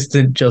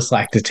inconsistent just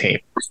like the team.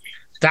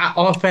 That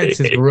offense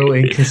is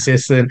really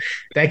inconsistent.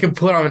 They can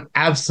put on an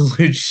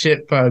absolute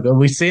shitburger.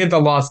 We see in the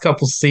last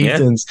couple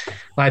seasons,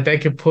 like they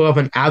could put up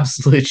an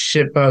absolute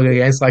shitburger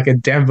against like a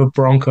Denver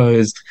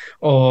Broncos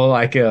or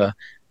like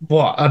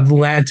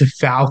Atlanta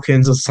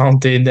Falcons or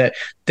something that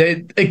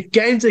the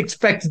games are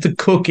expected to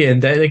cook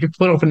in. They could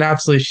put up an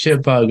absolute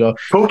shitburger.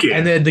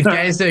 And then the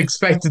games they're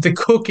expected to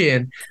cook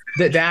in,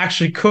 that they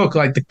actually cook,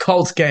 like the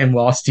Colts game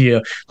last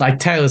year. Like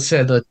Taylor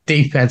said, the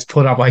defense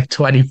put up like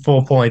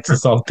 24 points or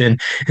something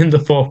in the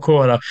fourth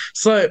quarter.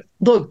 So,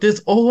 look,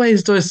 there's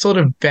always those sort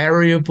of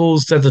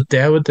variables that are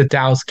there with the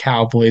Dallas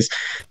Cowboys.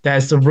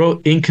 There's a real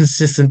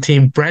inconsistent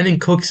team. Brandon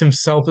Cooks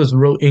himself is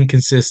real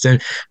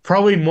inconsistent.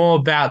 Probably more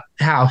about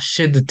how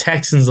shit the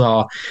Texans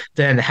are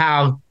than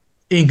how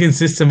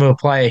inconsistent of a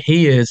player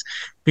he is,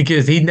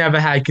 because he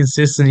never had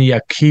consistency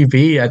at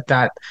QB at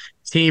that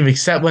team,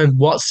 except when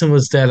Watson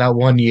was there that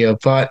one year.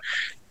 But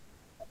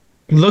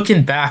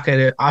looking back at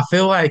it, I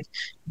feel like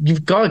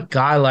you've got a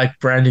guy like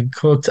Brandon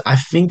Cooks. I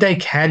think they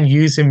can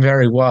use him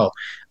very well.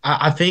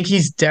 I think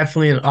he's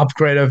definitely an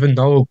upgrade over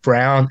Noah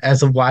Brown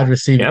as a wide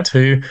receiver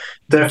too,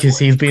 because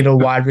he's been a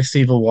wide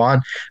receiver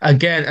one.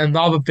 Again,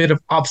 another bit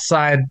of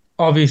upside,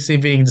 obviously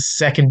being the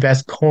second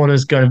best corner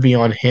is going to be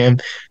on him.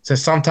 So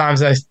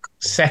sometimes those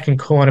second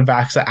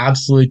cornerbacks are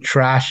absolute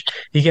trash.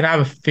 He can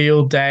have a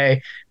field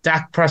day.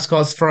 Dak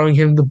Prescott's throwing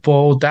him the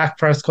ball. Dak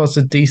Prescott's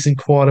a decent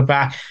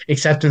quarterback,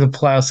 except in the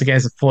playoffs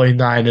against the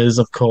 49ers,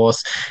 of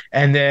course.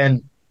 And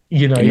then,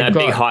 in that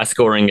big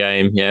high-scoring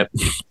game,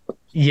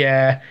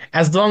 Yeah,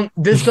 as long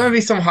there's going to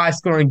be some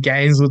high-scoring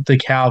games with the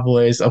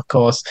Cowboys, of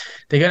course.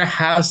 They're going to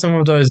have some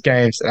of those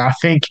games, and I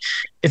think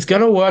it's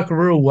going to work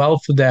real well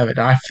for them. And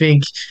I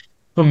think,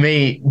 for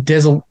me,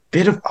 there's a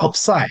bit of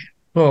upside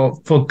for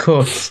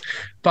Cooks,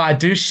 but I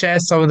do share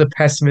some of the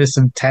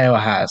pessimism Taylor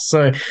has.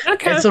 So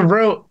it's a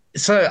real.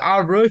 So I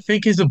really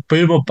think he's a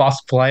boom or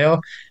bust player.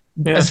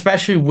 Yeah.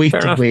 especially week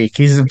Fair to enough. week.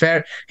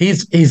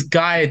 He's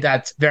guy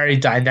that's very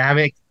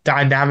dynamic.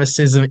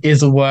 Dynamicism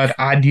is a word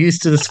I'd use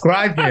to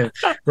describe him.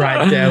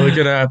 Right there, we're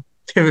gonna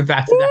pivot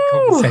back to that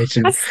Woo!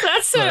 conversation.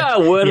 That's But,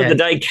 our word of yeah. the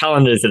day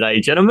calendar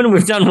today, gentlemen.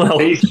 We've done well.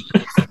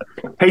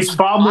 He's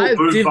far more I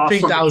boom didn't bust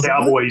think from that the was-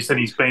 Cowboys than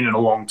he's been in a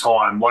long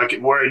time. Like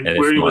where Yeah, he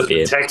this was might be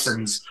the it.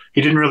 Texans,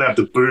 he didn't really have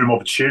the boom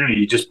opportunity.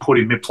 You just plugged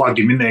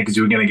him in there because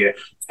you were going to get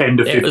 10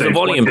 to 15 It was a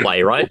volume points.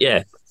 play, right?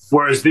 Yeah.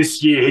 Whereas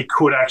this year he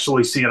could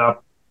actually see it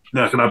up,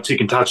 like an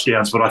uptick in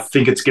touchdowns, but I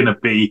think it's going to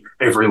be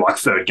every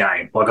third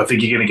game. Like I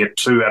think you're going to get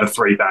 2 out of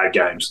 3 bad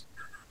games.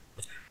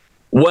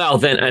 Well,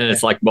 then, and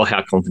it's like, well,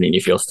 how confident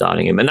you feel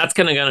starting him, and that's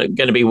going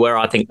to be where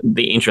I think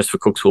the interest for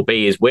Cooks will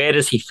be is where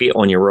does he fit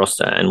on your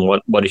roster, and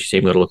what does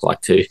your team got to look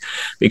like to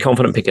be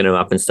confident picking him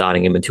up and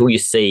starting him until you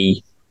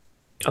see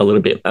a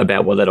little bit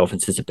about what that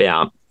offense is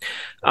about.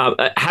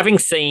 Having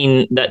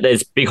seen that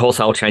there's big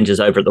wholesale changes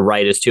over at the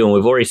Raiders too, and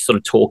we've already sort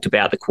of talked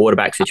about the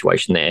quarterback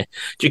situation there.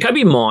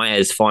 Jacoby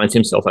Myers finds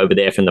himself over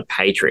there from the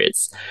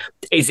Patriots.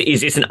 Is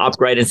this an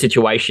upgraded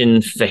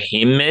situation for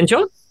him, man,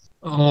 John?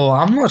 Oh,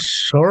 I'm not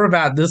sure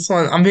about this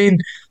one. I mean,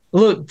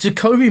 look,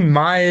 Jacoby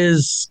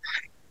Myers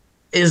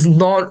is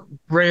not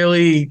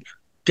really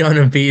going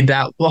to be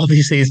that. Well,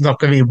 obviously, he's not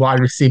going to be wide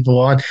receiver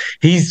one.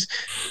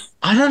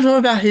 I don't know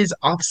about his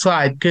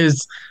upside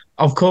because,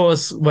 of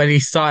course, when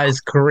he started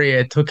his career,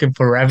 it took him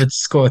forever to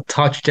score a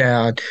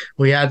touchdown.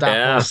 We had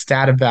that whole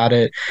stat about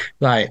it.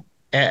 Like,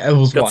 it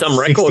was Got some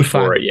record 65?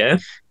 for it, yeah?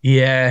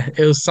 Yeah,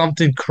 it was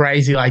something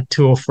crazy like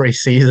 2 or 3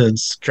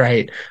 seasons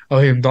straight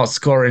of him not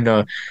scoring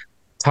a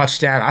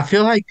touchdown. I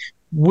feel like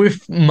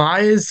with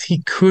Myers,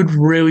 he could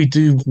really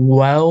do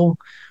well,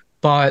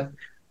 but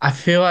I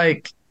feel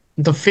like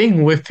the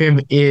thing with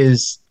him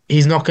is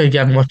he's not going to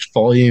get much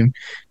volume.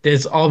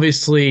 There's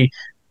obviously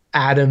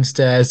Adams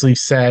there, as we've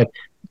said.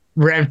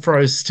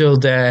 Renfro's still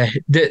there.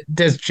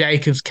 There's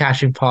Jacobs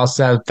catching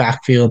passes out of the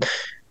backfield.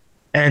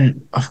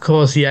 And of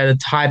course, yeah, the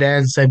tight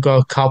ends, they've got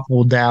a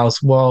couple now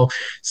as well.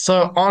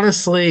 So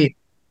honestly,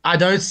 I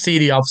don't see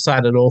the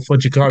upside at all for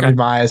Jacoby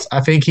Myers.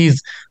 I think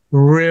he's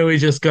really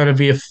just going to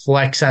be a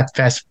flex at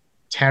best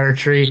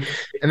territory.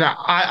 And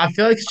I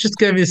feel like it's just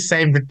going to be the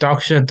same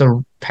production at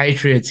the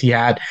Patriots he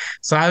had.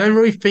 So I don't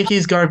really think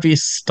he's going to be a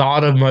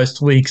starter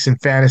most weeks in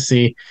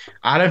fantasy.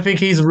 I don't think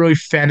he's really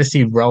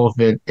fantasy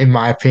relevant, in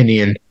my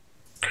opinion.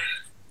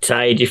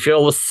 Tay, do you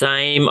feel the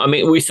same? I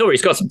mean, we saw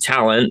he's got some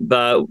talent,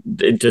 but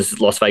does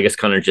Las Vegas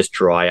kind of just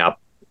dry up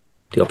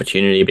the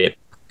opportunity a bit?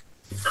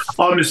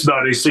 I'm just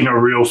noticing a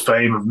real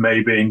theme of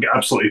me being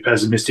absolutely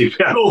pessimistic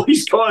about all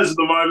these guys at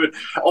the moment.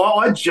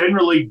 I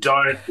generally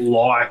don't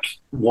like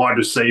wide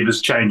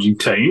receivers changing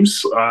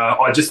teams.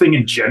 I just think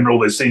in general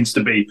there seems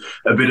to be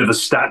a bit of a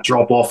stat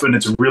drop off, and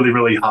it's really,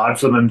 really hard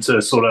for them to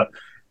sort of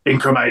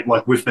increment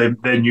with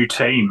their new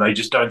team. They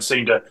just don't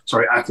seem to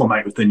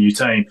acclimate with the new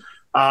team.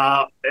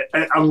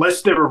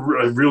 Unless they're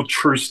a real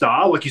true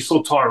star, like you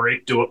saw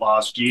Tyreek do it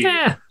last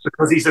year,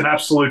 because he's an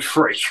absolute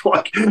freak.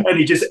 And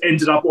he just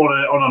ended up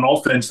on an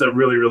offense that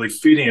really, really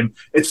fit him.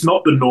 It's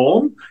not the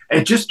norm,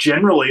 and just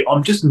generally,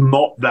 I'm just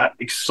not that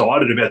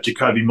excited about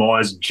Jacoby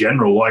Myers in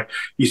general. Like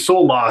you saw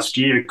last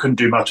year, couldn't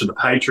do much of the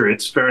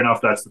Patriots. Fair enough,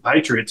 that's the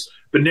Patriots,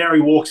 but now he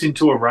walks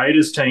into a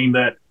Raiders team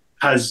that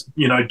has,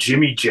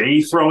 Jimmy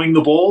G throwing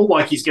the ball.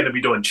 Like he's going to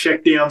be doing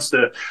checkdowns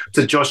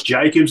to Josh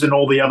Jacobs, and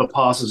all the other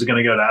passes are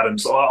going to go to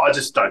Adams. I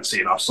just don't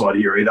see an upside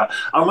here either.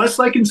 Unless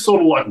they can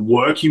sort of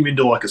work him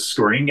into a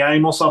screen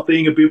game or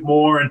something a bit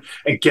more and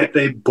get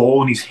their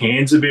ball in his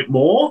hands a bit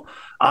more.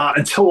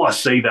 Until I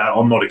see that,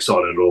 I'm not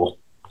excited at all.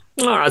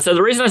 All right. So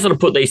the reason I sort of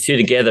put these two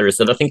together is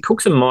that I think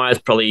Cooks and Myers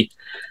probably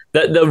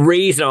the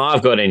reason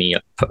I've got any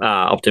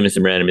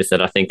optimism around him is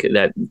that I think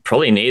that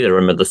probably neither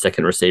of them are the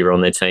second receiver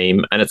on their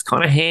team, and it's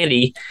kind of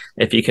handy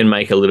if you can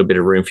make a little bit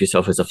of room for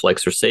yourself as a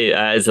flex receiver,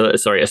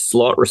 a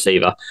slot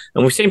receiver.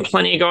 And we've seen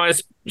plenty of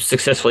guys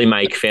successfully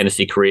make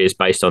fantasy careers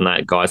based on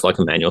that. Guys like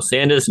Emmanuel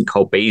Sanders and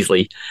Cole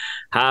Beasley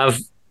have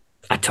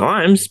at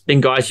times been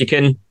guys you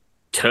can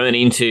turn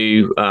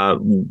into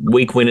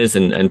week winners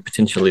and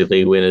potentially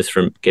league winners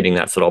from getting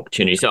that sort of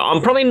opportunity. So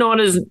I'm probably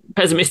not as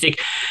pessimistic,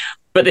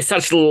 but they're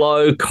such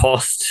low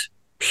cost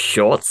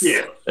shots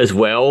as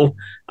well.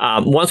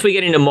 Once we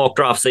get into mock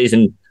draft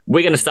season,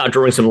 we're going to start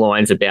drawing some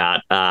lines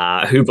about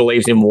who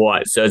believes in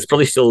what. So it's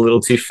probably still a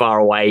little too far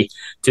away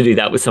to do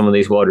that with some of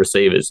these wide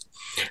receivers.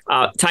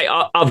 Tay,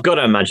 I've got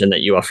to imagine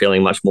that you are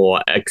feeling much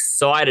more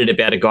excited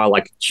about a guy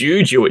like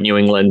Juju at New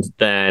England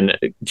than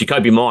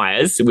Jacoby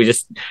Myers.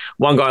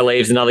 One guy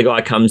leaves, another guy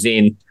comes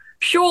in.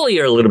 Surely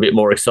you're a little bit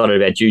more excited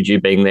about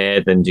Juju being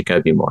there than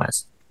Jacoby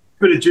Myers.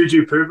 Bit of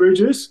Juju poo-poo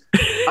juice.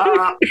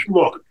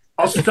 Look,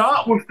 I'll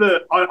start with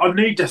I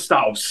need to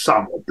start with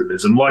some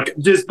optimism.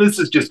 This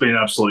has just been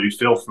absolutely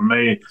filth for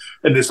me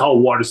in this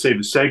whole wide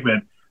receiver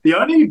segment. The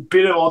only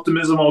bit of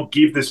optimism I'll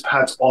give this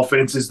Pats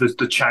offense is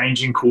the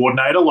change in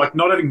coordinator.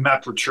 Not having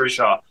Matt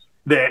Patricia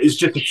there is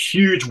just a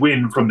huge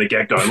win from the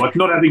get-go.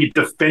 Not having a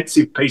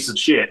defensive piece of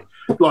shit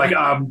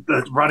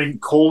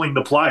calling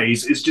the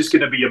plays is just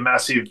going to be a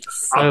massive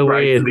So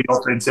upgrade for weird. the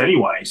offense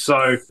anyway.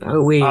 So,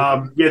 So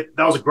weird. yeah,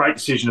 that was a great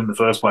decision in the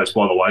first place,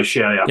 by the way.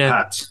 Shout out Yeah.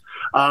 Pats.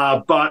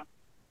 But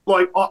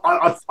like,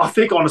 I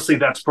think honestly,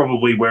 that's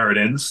probably where it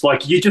ends.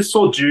 Like, you just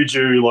saw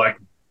Juju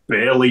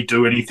barely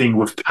do anything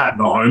with Pat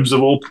Mahomes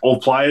of all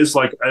players.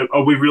 Like,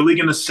 are we really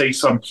going to see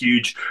some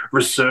huge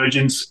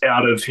resurgence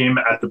out of him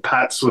at the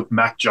Pats with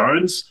Mac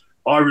Jones?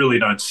 I really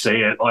don't see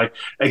it. Like,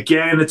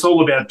 again, it's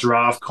all about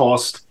draft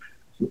cost.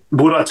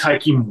 Would I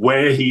take him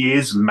where he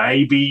is?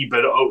 Maybe, but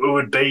it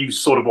would be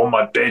sort of on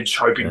my bench,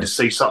 hoping to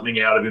see something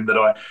out of him that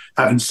I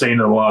haven't seen in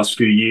the last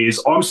few years.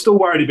 I'm still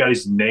worried about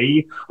his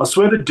knee. I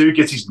swear the dude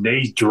gets his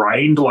knee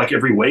drained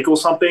every week or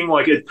something.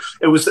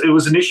 It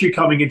was an issue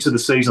coming into the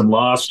season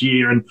last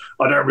year, and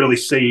I don't really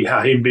see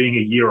how him being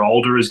a year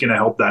older is going to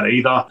help that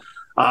either.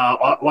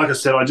 Like I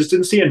said, I just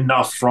didn't see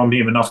enough from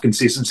him, enough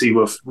consistency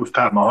with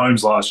Pat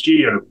Mahomes last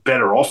year, a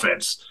better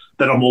offense,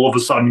 that I'm all of a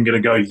sudden going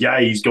to go,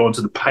 yeah, he's gone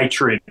to the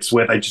Patriots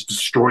where they just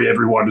destroy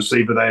every wide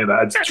receiver they ever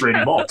had since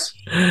Randy Moss.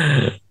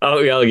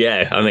 Oh,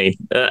 yeah. I mean,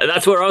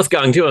 that's where I was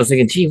going to. I was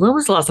thinking, gee, when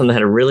was the last time they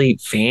had a really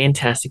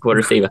fantastic wide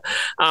receiver?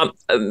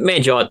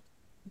 Manjot,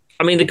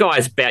 I mean, the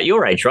guy's about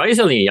your age, right? He's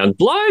only a young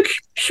bloke.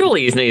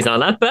 Surely his knees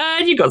aren't that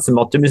bad. You got some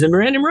optimism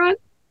around him, right?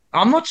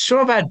 I'm not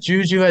sure about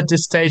Juju at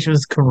this stage of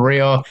his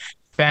career,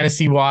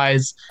 fantasy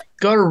wise.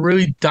 Got a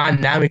really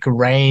dynamic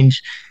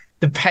range.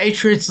 The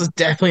Patriots is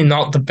definitely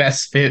not the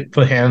best fit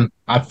for him.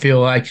 I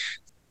feel like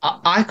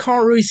I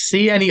can't really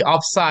see any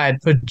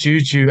upside for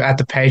Juju at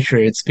the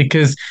Patriots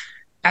because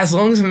as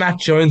long as Mac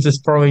Jones is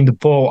throwing the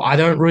ball, I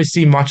don't really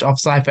see much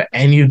upside for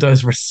any of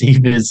those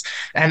receivers.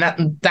 And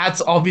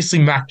that's obviously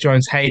Mac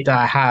Jones' hate that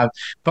I have.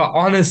 But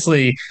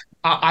honestly,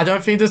 I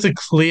don't think there's a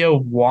clear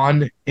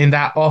one in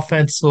that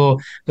offense for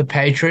the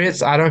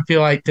Patriots. I don't feel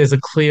like there's a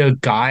clear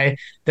guy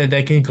that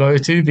they can go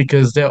to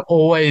because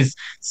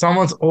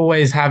someone's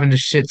always having a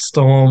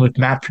shitstorm with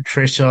Matt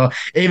Patricia.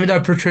 Even though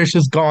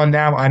Patricia's gone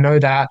now, I know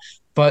that.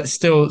 But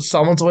still,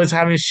 someone's always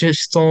having a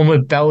shitstorm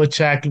with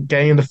Belichick and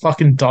getting in the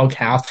fucking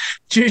doghouse.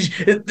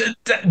 Juju,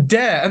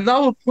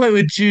 another point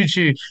with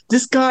Juju.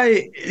 This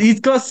guy, he's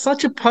got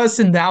such a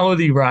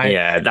personality, right?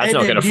 Yeah, that's And not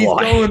then going to he's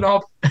fly. going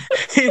off.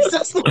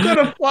 That's not going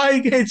to fly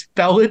against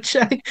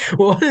Belichick.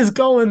 What is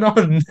going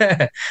on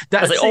there?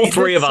 I was like, all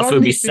three of us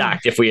would be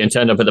sacked if we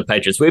turned up at the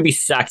Patriots. We'd be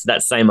sacked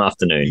that same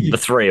afternoon, the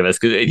three of us.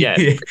 Yeah.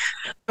 It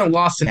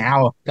lost an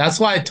hour.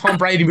 That's why Tom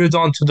Brady moved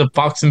on to the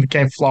Bucks and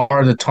became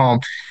Florida Tom.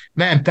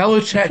 Man,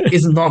 Belichick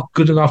is not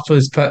good enough for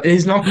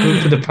he's not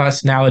good for the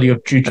personality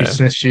of Juju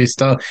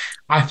Smith-Schuster.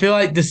 I feel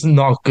like this is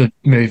not a good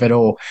move at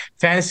all,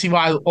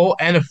 fantasy-wise or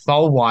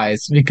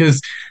NFL-wise, because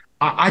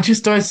I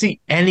just don't see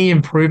any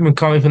improvement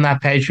coming from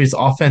that Patriots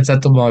offense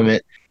at the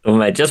moment. Well,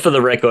 mate, just for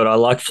the record, I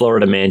like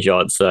Florida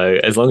Manjot. So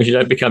as long as you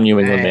don't become New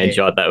England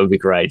Manjot, that would be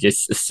great.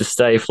 Just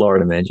stay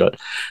Florida Manjot.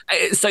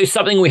 So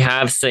something we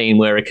have seen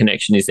where a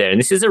connection is there, and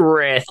this is a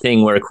rare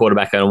thing where a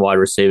quarterback and a wide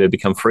receiver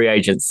become free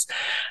agents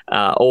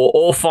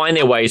or find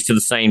their ways to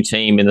the same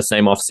team in the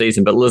same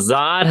offseason. But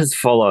Lazard has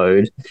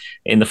followed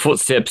in the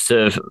footsteps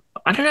of,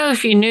 I don't know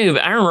if you knew,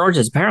 but Aaron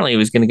Rodgers apparently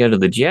was going to go to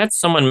the Jets.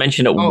 Someone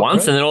mentioned it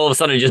once, and then all of a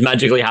sudden it just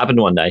magically happened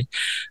one day.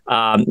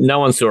 No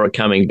one saw it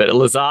coming, but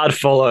Lazard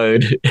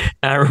followed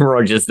Aaron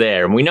Rodgers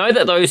there. And we know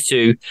that those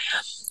two,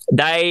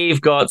 they've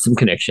got some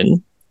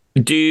connection.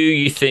 Do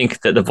you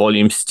think that the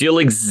volume still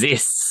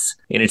exists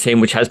in a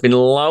team which has been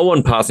low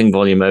on passing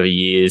volume over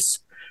years,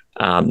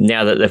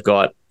 now that they've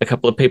got a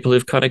couple of people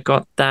who've kind of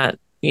got that,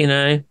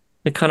 the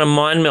kind of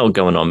mind meld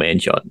going on,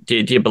 Manjot? Do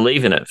you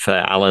believe in it for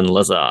Alan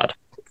Lazard?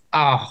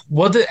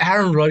 What did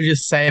Aaron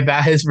Rodgers say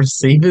about his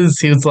receivers?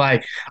 He was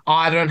like,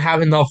 I don't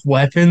have enough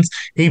weapons.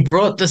 He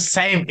brought the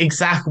same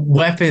exact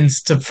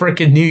weapons to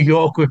freaking New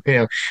York with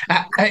him.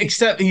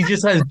 Except he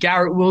just has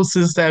Garrett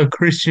Wilson instead of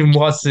Christian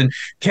Watson.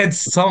 Can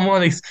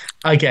someone...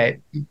 Okay,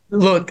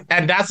 look,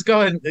 and that's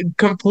going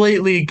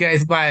completely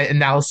against my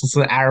analysis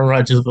of Aaron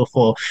Rodgers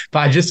before, but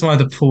I just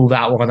wanted to pull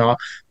that one up.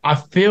 I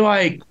feel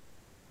like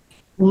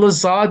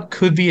Lazard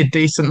could be a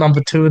decent number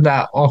two in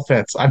that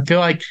offense. I feel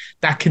like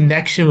that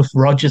connection with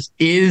Rodgers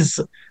is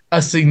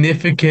a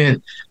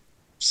significant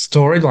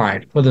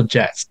storyline for the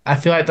Jets. I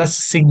feel like that's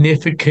a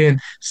significant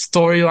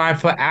storyline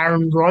for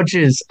Aaron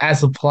Rodgers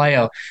as a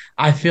player.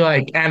 I feel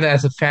like, and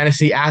as a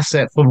fantasy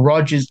asset for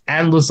Rodgers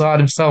and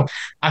Lazard himself.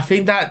 I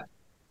think that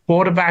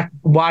quarterback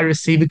wide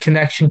receiver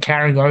connection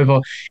carrying over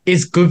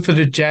is good for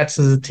the Jets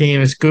as a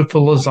team. It's good for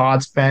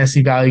Lazard's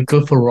fantasy value,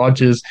 good for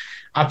Rodgers.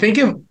 I think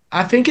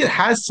it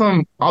has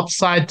some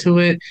upside to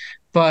it,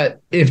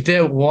 but if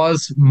there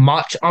was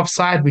much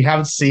upside, we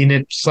haven't seen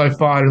it so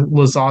far in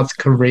Lazard's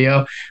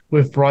career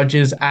with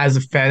Rodgers as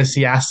a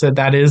fantasy asset.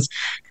 That is,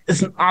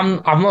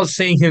 I'm not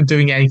seeing him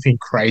doing anything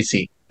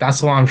crazy.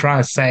 That's what I'm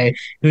trying to say.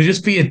 He'll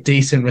just be a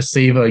decent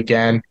receiver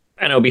again.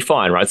 and it'll be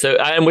fine, right? So,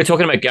 and we're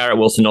talking about Garrett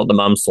Wilson, not the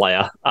mum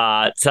slayer.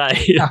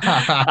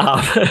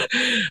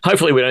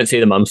 Hopefully we don't see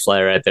the mum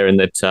slayer out there and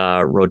that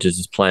Rogers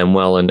is playing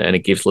well and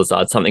it gives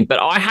Lazard something.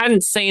 But I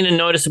hadn't seen a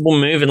noticeable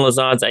move in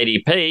Lazard's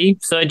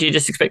ADP. So do you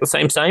just expect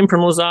the same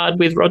from Lazard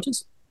with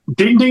Rogers?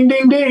 Ding, ding,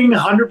 ding, ding.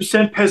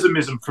 100%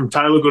 pessimism from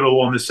Taylor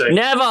Goodall on this season.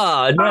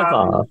 Never.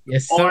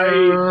 Yes,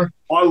 sir.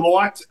 I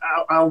liked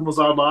Alan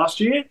Lazard last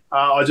year.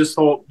 I just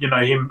thought,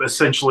 him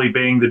essentially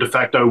being the de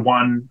facto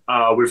one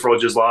with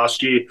Rogers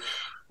last year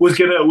was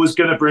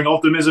gonna bring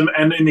optimism,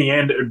 and in the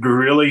end, it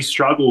really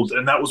struggled,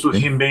 and that was with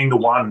him being the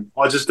one.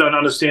 I just don't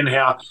understand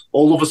how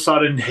all of a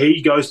sudden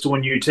he goes to a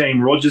new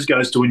team, Rogers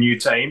goes to a new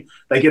team,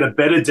 they get a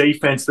better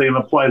defense, they're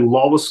going to play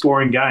lower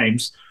scoring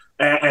games.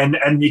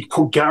 And you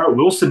put Garrett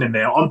Wilson in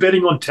there. I'm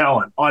betting on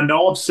talent. I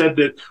know I've said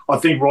that I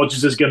think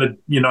Rogers is going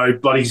to,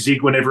 bloody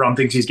zig when everyone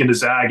thinks he's going to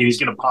zag, and he's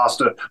going to pass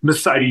to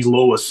Mercedes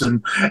Lewis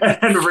and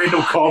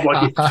Randall Cobb.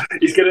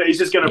 He's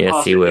just going to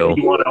pass to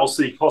anyone else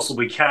that he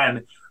possibly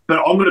can.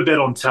 But I'm going to bet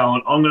on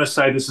talent. I'm going to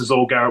say this is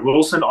all Garrett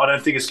Wilson. I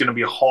don't think it's going to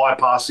be a high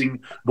passing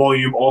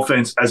volume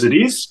offense as it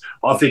is.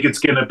 I think it's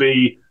going to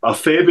be a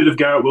fair bit of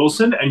Garrett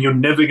Wilson, and you're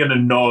never going to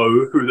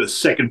know who the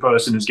second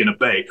person is going to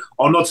be.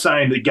 I'm not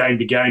saying that game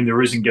to game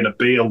there isn't going to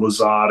be a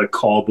Lazard, a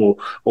Cobb, or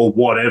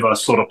whatever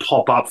sort of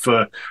pop up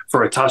for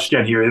a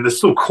touchdown here. There's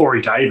still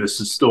Corey Davis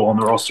is still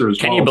on the roster as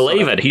well. Can you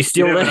believe it? He's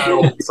still there.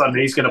 All of a sudden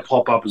he's going to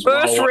pop up as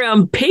well. First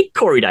round pick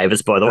Corey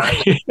Davis, by the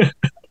way.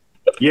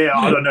 Yeah,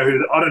 I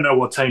don't know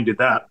what team did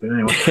that. But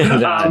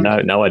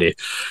anyway, no idea.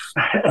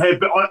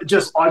 But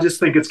I just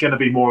think it's going to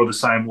be more of the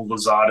same with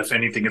Lazard. If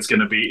anything, it's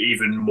going to be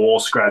even more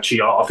scratchy.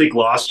 I think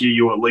last year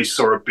you at least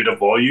saw a bit of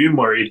volume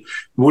where he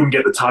wouldn't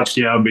get the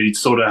touchdown, but he'd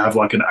sort of have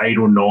like an 8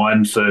 or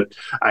 9 for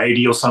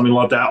 80 or something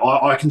like that.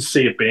 I can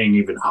see it being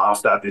even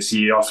half that this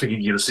year. I think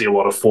you're going to see a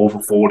lot of 4 for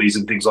 40s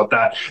and things like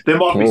that. There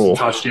might be some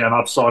touchdown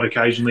upside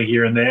occasionally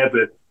here and there,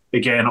 but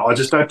again, I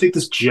just don't think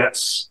this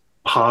Jets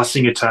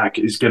passing attack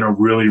is going to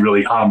really,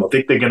 really harm. I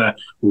think they're going to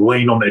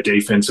lean on their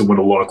defense and win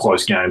a lot of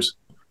close games.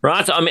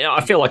 Right. I mean, I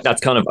feel like that's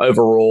kind of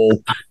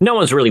overall, no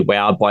one's really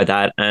wowed by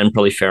that, and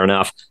probably fair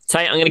enough.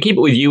 Tay, I'm going to keep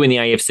it with you in the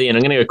AFC, and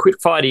I'm going to go quick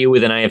fire to you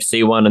with an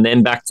AFC one and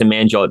then back to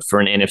Manjot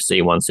for an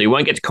NFC one. So you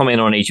won't get to comment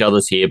on each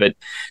other's here, but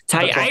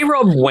Tay,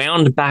 A-Rob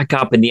wound back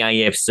up in the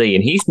AFC,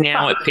 and he's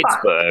now at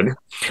Pittsburgh.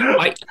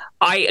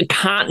 I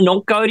can't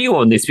not go to you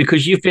on this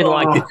because you've been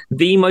like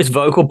the most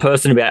vocal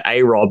person about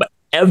A-Rob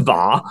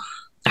ever.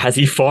 Has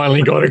he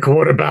finally got a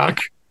quarterback?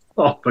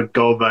 Oh, my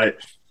God, mate.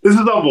 This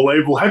is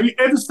unbelievable. Have you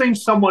ever seen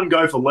someone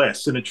go for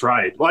less in a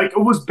trade? Like, it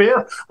was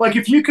bare. Like,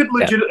 if you could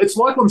it's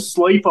like on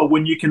Sleeper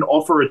when you can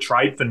offer a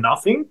trade for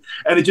nothing,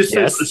 and it just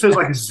says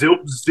like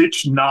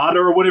Zilch Nada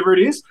or whatever it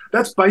is.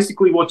 That's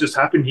basically what just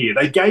happened here.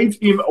 They gave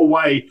him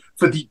away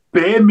for the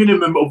bare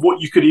minimum of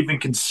what you could even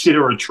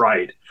consider a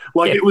trade.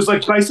 Like, it was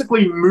like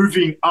basically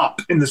moving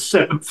up in the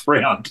 7th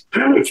round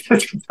to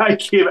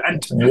take him.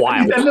 And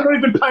they're not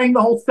even paying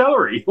the whole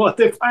salary. Like,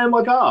 they're paying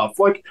like half.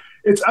 Like,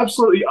 it's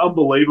absolutely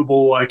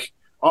unbelievable. Like,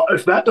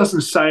 if that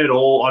doesn't say it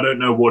all, I don't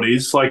know what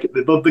is. Like,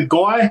 the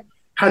guy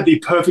had the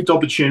perfect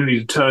opportunity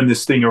to turn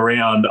this thing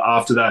around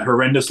after that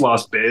horrendous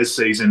last Bears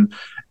season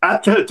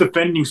at the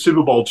defending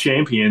Super Bowl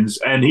champions,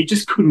 and he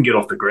just couldn't get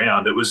off the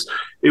ground. It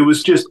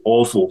was just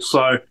awful.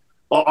 So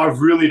I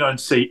really don't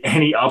see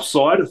any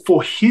upside.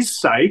 For his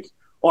sake,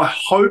 I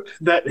hope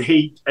that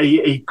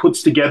he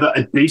puts together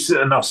a decent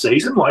enough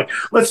season. Like,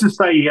 let's just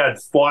say he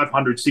had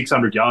 500,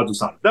 600 yards or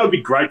something. That would be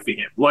great for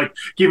him. Like,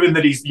 given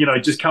that he's,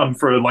 just come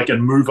for like a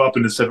move up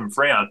in the 7th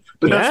round.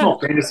 But that's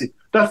not fantasy.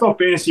 That's not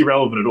fantasy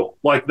relevant at all.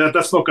 Like,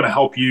 that's not going to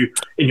help you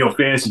in your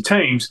fantasy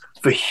teams.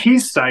 For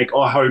his sake,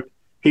 I hope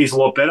he's a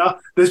lot better.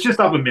 There's just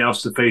other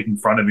mouths to feed in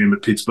front of him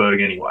at Pittsburgh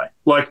anyway.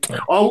 Like,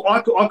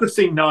 I could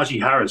see Najee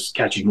Harris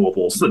catching more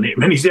balls than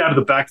him, and he's out of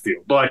the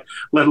backfield. Like,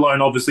 let alone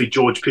obviously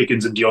George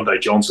Pickens and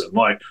Deontay Johnson.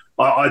 Like,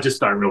 I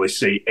just don't really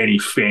see any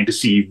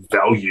fantasy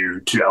value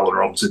to Allen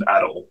Robinson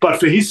at all.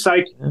 But for his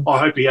sake, I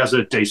hope he has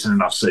a decent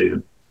enough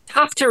season.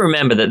 Tough to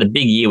remember that the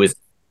big year was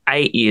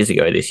 8 years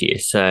ago this year.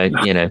 So,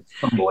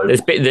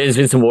 there's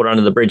been some water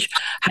under the bridge.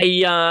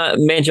 Hey,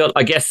 Manjot,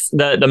 I guess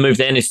the move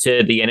then is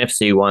to the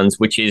NFC ones,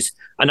 which is,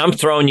 and I'm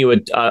throwing you a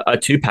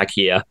 2-pack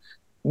here.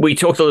 We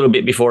talked a little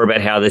bit before about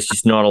how there's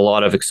just not a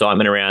lot of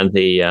excitement around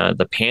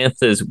the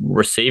Panthers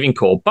receiving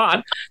corps,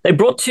 but they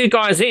brought 2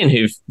 guys in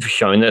who've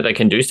shown that they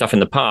can do stuff in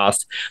the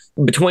past.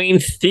 Between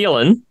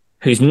Thielen,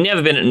 who's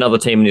never been at another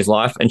team in his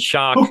life, and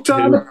Shark,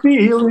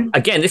 who,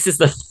 again, this is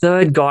the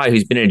 3rd guy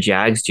who's been in a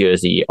Jags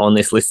jersey on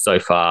this list so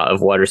far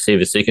of wide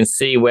receivers, so you can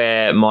see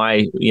where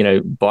my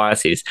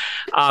bias is.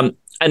 And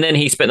then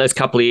he spent those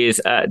couple of years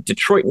at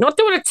Detroit, not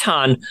doing a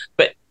ton,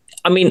 but,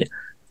 I mean,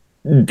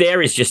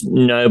 there is just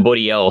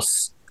nobody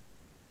else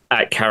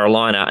at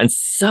Carolina, and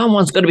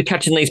someone's got to be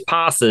catching these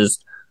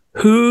passes.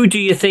 Who do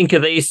you think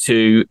of these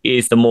 2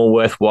 is the more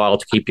worthwhile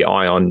to keep your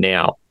eye on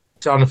now?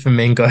 Jonathan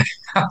Mingo.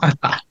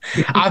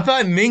 I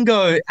thought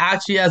Mingo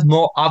actually has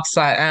more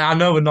upside, and I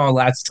know we're not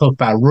allowed to talk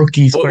about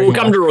rookies. We'll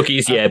come to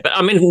rookies, yeah. But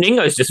I mean,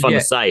 Ningo's just fun yeah.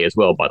 to say as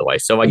well, by the way.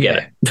 So I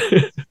get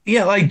it.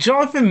 Yeah, like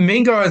Jonathan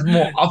Mingo has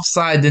more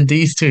upside than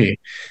these two.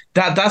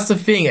 That's the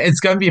thing.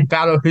 It's going to be a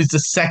battle who's the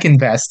second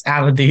best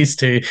out of these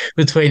two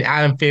between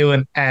Adam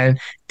Thielen and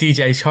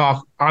DJ Chark.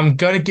 I'm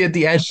going to give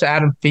the edge to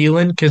Adam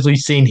Thielen because we've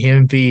seen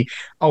him be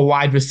a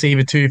wide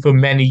receiver too for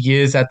many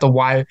years at the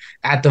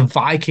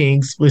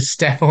Vikings with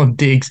Stephon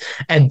Diggs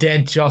and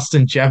then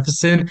Justin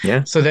Jefferson.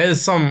 Yeah. So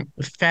there's some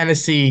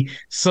fantasy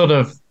sort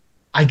of,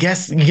 I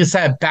guess you could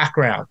say, a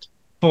background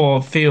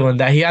for Thielen,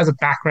 that he has a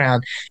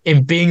background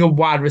in being a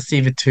wide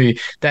receiver too,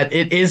 that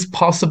it is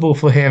possible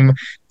for him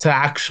to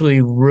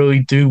actually really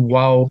do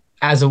well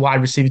as a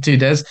wide receiver too.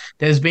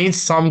 There's been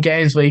some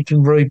games where he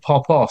can really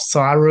pop off.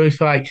 So I really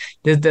feel like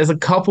there's a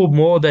couple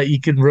more that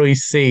you can really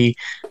see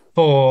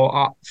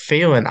for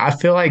Thielen.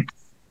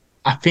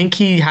 I think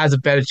he has a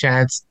better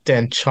chance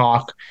than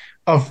Chalk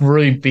of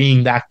really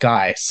being that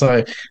guy.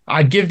 So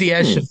I give the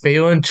edge to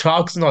Thielen.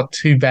 Chalk's not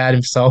too bad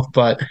himself,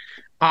 but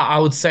I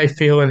would say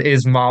Thielen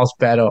is miles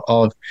better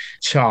of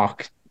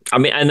Chalk. I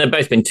mean, and they've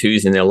both been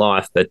twos in their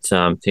life, but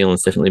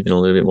Thielen's definitely been a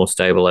little bit more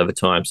stable over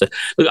time. So,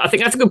 look, I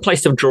think that's a good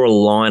place to draw a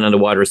line under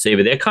wide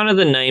receiver. They're kind of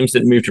the names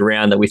that moved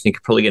around that we think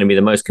are probably going to be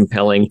the most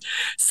compelling.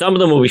 Some of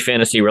them will be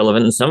fantasy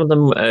relevant, and some of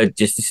them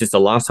this is the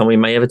last time we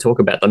may ever talk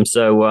about them.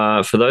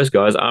 So, for those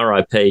guys,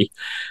 RIP.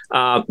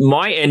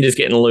 My end is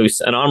getting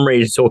loose, and I'm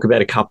ready to talk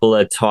about a couple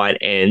of tight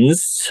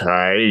ends.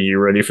 Hey, you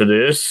ready for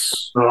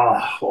this?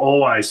 Oh,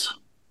 always.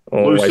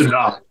 Loosen it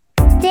up.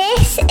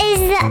 This is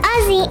the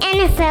Aussie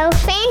NFL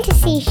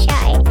Fantasy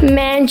Show.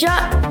 Man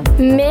drop,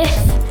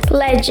 myth,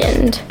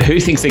 legend. Who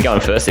thinks they're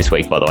going first this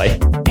week, by the way?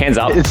 Hands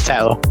up. It's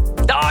Taylor.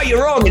 Oh,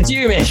 you're wrong. It's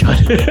you, man.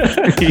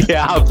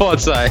 Yeah, I thought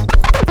so.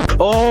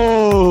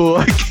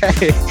 Oh,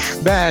 okay.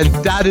 Man,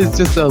 that is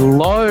just a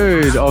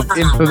load of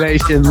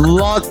information.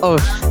 Lot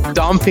of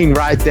dumping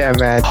right there,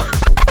 man.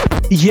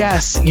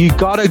 Yes, you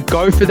gotta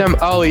go for them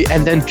early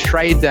and then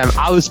trade them.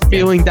 I was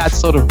feeling that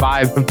sort of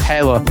vibe from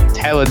Taylor.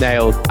 Taylor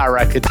nailed, I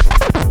reckon.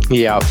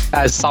 Yeah,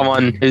 as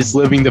someone who's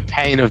living the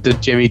pain of the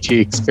Jimmy G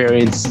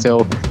experience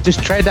still,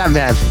 just trade that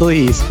man,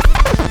 please.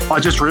 I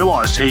just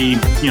realised he,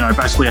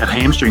 basically had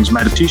hamstrings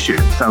made of tissue.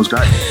 That was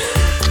great.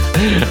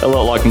 A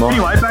lot like mine.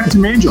 Anyway, back to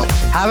Manjot.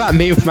 How about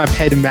me with my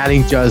Peyton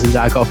Manning jersey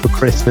that I got for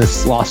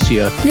Christmas last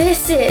year?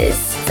 This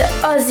is the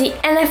Aussie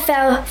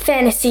NFL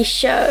Fantasy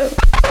Show.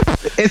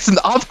 It's an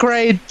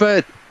upgrade,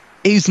 but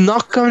he's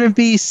not going to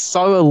be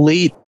so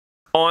elite.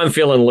 I'm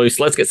feeling loose.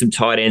 Let's get some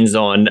tight ends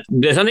on.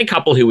 There's only a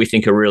couple who we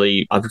think are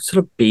really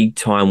sort of big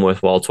time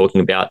worthwhile talking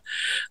about.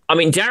 I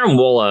mean, Darren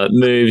Waller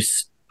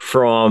moves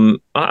from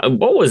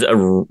what was a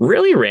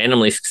really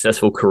randomly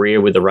successful career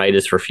with the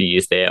Raiders for a few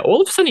years there.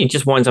 All of a sudden, he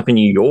just winds up in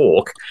New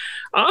York.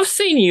 I've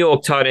seen New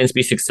York tight ends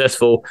be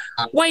successful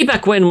way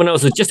back when I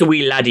was just a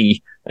wee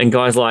laddie, and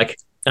guys like,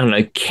 I don't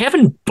know,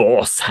 Kevin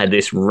Boss had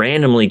this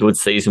randomly good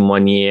season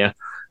one year.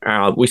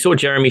 We saw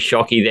Jeremy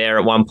Shockey there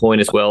at one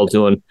point as well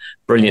doing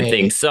brilliant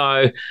things.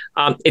 So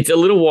it's a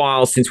little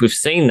while since we've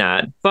seen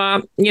that.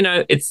 But,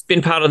 it's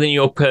been part of the New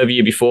York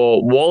purview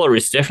before. Waller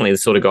is definitely the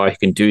sort of guy who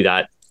can do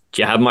that.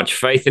 Do you have much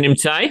faith in him,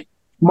 Tay?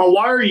 My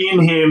worry in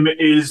him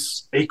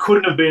is he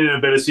couldn't have been in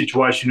a better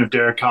situation of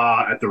Derek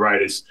Carr at the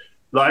Raiders.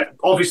 Like,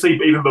 obviously,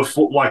 even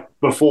before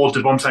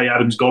Devontae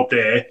Adams got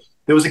there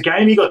was a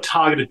game he got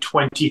targeted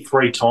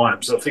 23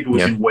 times. I think it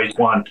was in week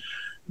one.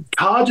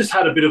 Carr just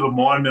had a bit of a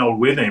mind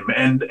meld with him,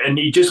 and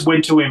he just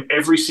went to him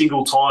every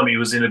single time he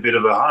was in a bit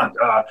of a hunt,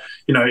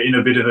 in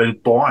a bit of a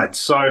bind.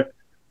 So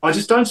I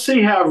just don't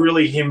see how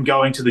really him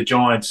going to the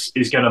Giants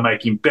is going to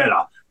make him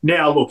better.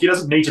 Now, look, he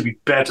doesn't need to be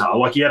better.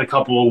 Like, he had a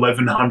couple of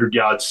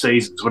 1,100-yard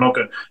seasons. We're not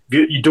going.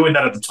 You're doing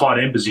that at the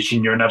tight end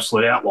position. You're an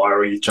absolute outlier,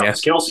 or you're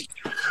Travis Kelce.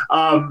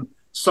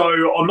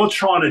 So I'm not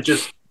trying to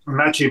just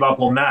match him up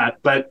on that,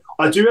 but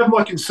I do have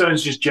my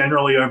concerns just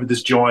generally over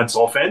this Giants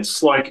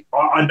offense. Like,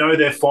 I know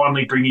they're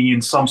finally bringing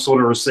in some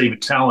sort of receiver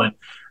talent,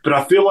 but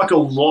I feel like a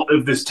lot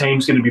of this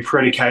team's going to be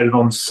predicated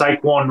on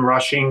Saquon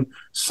rushing.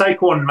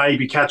 Saquon may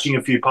be catching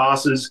a few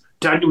passes.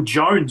 Daniel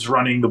Jones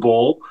running the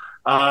ball.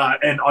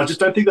 And I just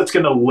don't think that's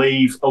going to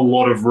leave a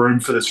lot of room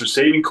for this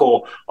receiving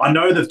core. I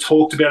know they've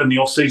talked about in the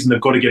offseason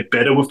they've got to get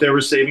better with their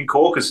receiving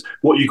core because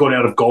what you got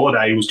out of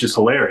Golladay was just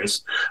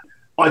hilarious.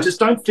 I just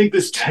don't think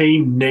this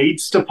team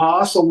needs to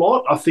pass a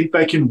lot. I think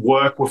they can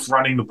work with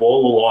running the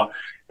ball a lot.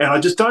 And I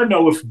just don't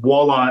know if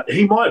Waller,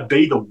 he might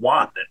be the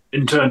one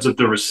in terms of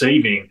the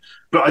receiving,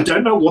 but I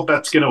don't know what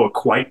that's going to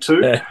equate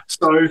to. Yeah.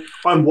 So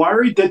I'm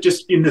worried that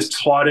just in this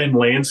tight end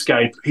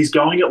landscape, he's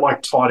going at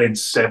like tight end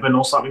 7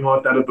 or something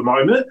like that at the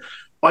moment.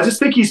 I just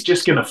think he's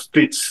just going to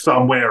fit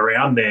somewhere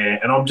around there.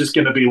 And I'm just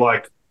going to be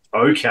like,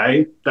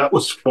 okay, that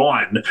was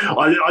fine.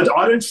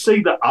 I don't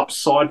see the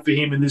upside for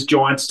him in this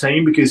Giants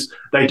team because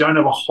they don't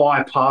have a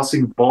high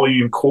passing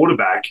volume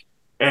quarterback.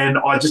 And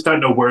I just don't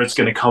know where it's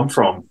going to come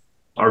from.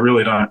 I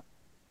really don't.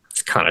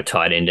 It's kind of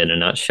tight end in a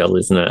nutshell,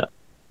 isn't it?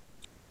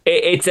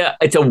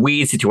 It's a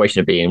weird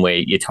situation to be in where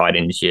your tight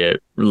end is your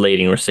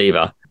leading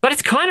receiver. But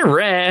it's kind of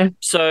rare.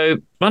 So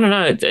I don't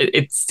know.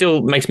 It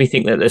still makes me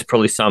think that there's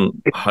probably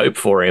some hope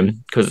for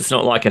him because it's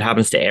not like it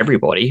happens to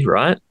everybody,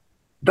 right?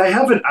 They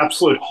have an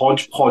absolute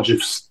hodgepodge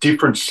of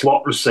different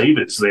slot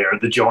receivers there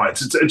at the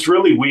Giants. It's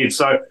really weird.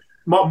 So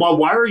my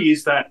worry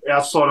is that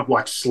outside of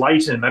like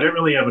Slayton, they don't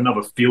really have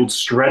another field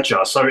stretcher.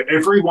 So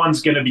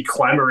everyone's going to be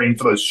clamoring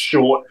for those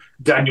short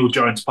Daniel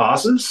Jones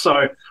passes.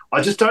 So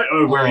I just don't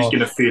know where he's going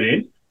to fit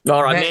in.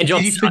 All right, man,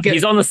 John,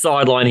 he's on the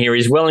sideline here.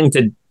 He's willing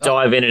to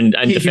dive in and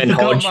defend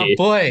Hodge here.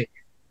 Boy.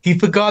 He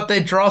forgot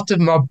they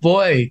drafted my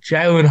boy,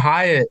 Jalen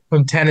Hyatt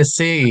from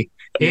Tennessee.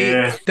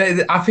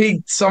 I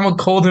think someone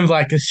called him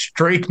like a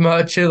streak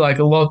merchant. Like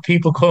a lot of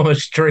people call him a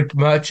streak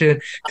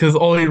merchant because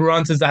all he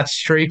runs is that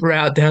streak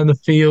route down the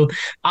field.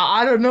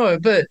 I don't know,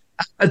 but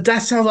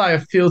that sounds like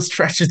a field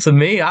stretcher to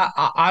me.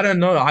 I don't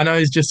know. I know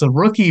he's just a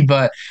rookie,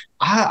 but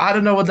I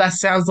don't know what that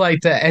sounds like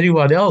to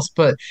anyone else.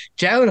 But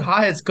Jalen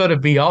Hyatt's got to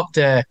be up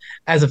there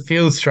as a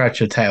field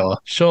stretcher, Taylor.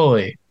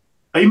 Surely.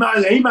 He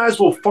may as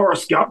well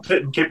Forrest Gump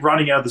it and keep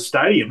running out of the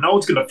stadium. No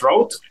one's going to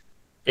throw it to him.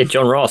 It's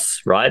John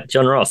Ross, right?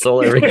 John Ross,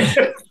 all over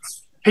again.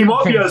 He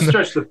might be able to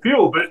stretch the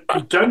field,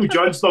 but Daniel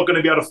Jones is not going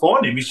to be able to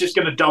find him. He's just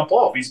going to dump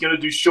off. He's going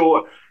to do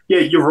short. Yeah,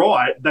 you're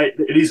right.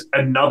 It is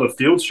another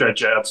field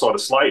stretcher outside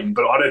of Slayton,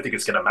 but I don't think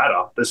it's going to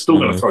matter. They're still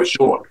going to throw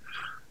short.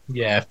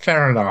 Yeah,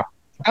 fair enough.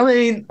 I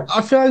mean,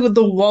 I feel like with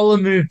the Waller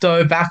move,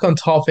 though, back on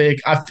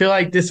topic, I feel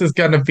like this is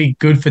going to be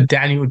good for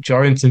Daniel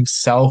Jones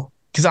himself.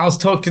 Because I was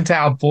talking to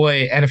our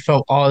boy,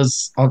 NFL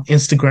Oz, on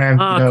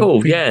Instagram.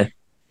 Cool, yeah.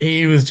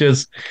 He was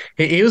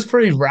he was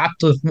pretty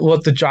wrapped with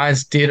what the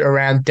Giants did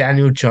around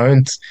Daniel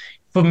Jones.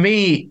 For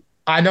me,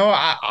 I know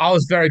I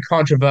was very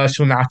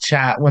controversial in our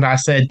chat when I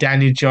said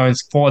Daniel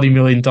Jones, $40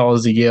 million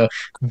a year,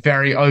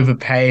 very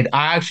overpaid.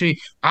 I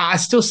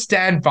still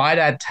stand by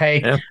that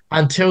take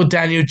until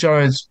Daniel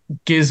Jones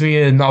gives me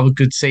another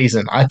good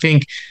season. I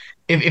think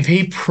if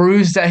he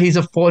proves that he's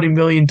a $40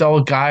 million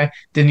guy,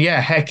 then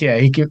heck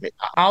yeah,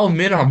 I'll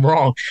admit I'm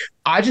wrong.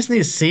 I just need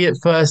to see it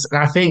first,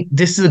 and I think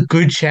this is a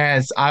good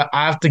chance. I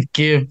have to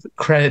give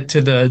credit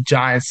to the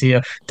Giants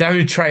here.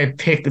 Daniel Trey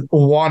picked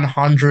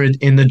 100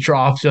 in the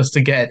draft just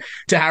to get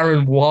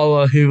Darren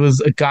Waller, who was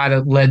a guy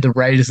that led the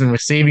Raiders in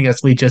receiving,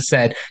 as we just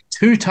said,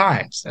 2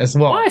 times as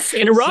well. Nice,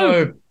 in a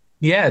row. So,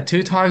 yeah,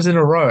 2 times in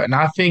a row. And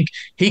I think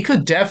he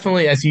could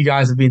definitely, as you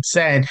guys have been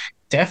saying,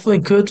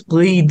 definitely could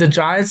lead the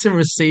Giants in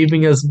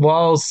receiving as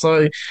well.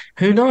 So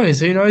who knows?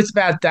 Who knows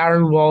about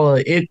Darren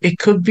Waller? It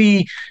could be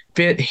a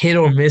bit hit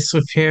or miss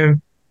with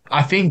him.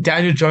 I think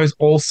Daniel Jones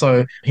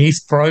also,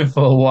 he's thrown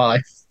for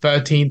like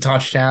 13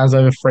 touchdowns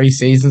over 3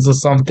 seasons or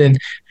something.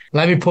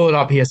 Let me pull it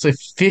up here. So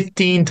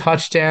 15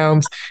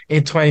 touchdowns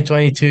in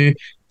 2022,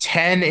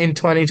 10 in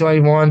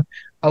 2021,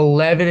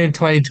 11 in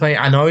 2020.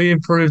 I know he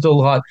improved a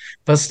lot,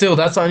 but still,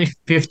 that's only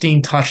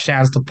 15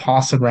 touchdowns to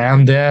pass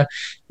around there.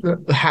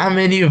 How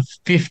many of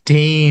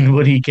 15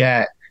 would he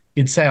get?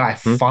 You'd say like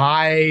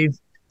 5,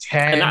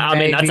 10. I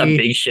mean, that's a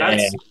big share.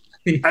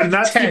 And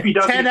that's 10, if he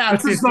doesn't. 10 out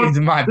of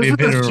 15 might be a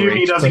bit of a reach.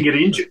 He doesn't get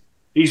injured.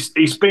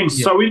 He's been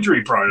so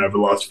injury prone over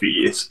the last few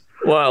years.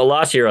 Well,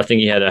 last year I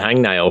think he had a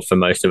hangnail for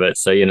most of it,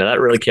 so that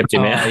really kept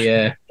him out.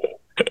 Yeah.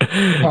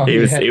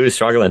 He was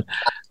struggling.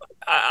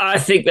 I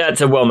think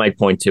that's a well-made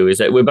point too, is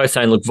that we're both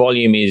saying, look,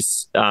 volume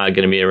is going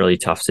to be a really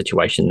tough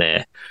situation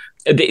there.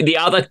 The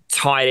other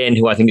tight end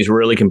who I think is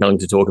really compelling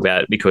to talk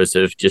about because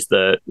of just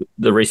the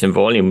recent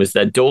volume was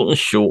that Dalton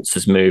Schultz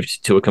has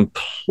moved to a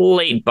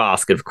complete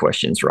basket of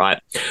questions, right?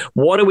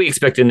 What are we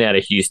expecting out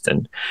of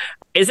Houston?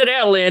 Is it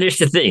outlandish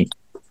to think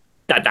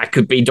that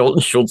could be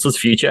Dalton Schultz's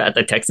future at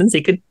the Texans?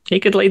 He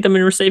could lead them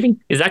in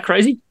receiving. Is that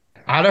crazy?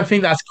 I don't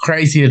think that's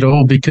crazy at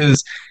all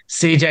because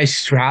CJ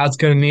Stroud's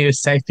going to need a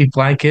safety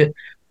blanket.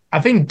 I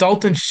think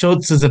Dalton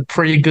Schultz is a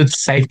pretty good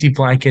safety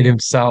blanket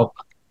himself.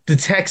 The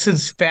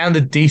Texans found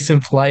a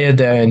decent player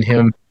there in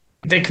him.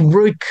 They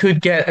really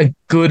could get a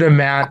good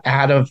amount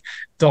out of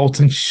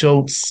Dalton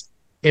Schultz,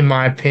 in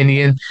my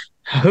opinion.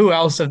 Who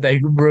else have they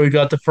really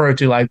got to throw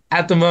to? Like,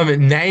 at the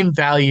moment, name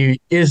value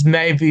is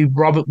maybe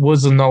Robert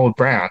Woods or Noah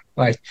Brown.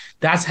 Like,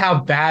 that's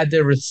how bad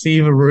their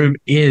receiver room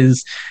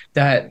is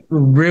that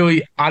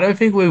really, I don't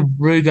think we're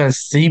really going to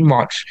see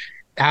much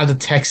out of the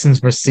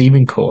Texans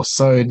receiving course.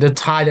 So the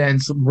tight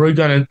ends, we're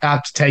going to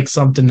have to take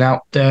something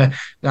out there.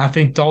 And I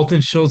think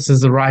Dalton Schultz is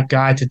the right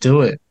guy to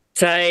do it.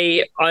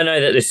 Tay, I know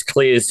that this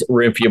clears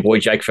room for your boy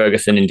Jake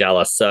Ferguson in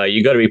Dallas, so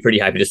you got to be pretty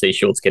happy to see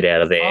Schultz get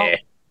out of there.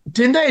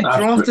 Didn't they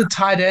draft a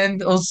tight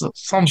end or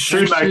some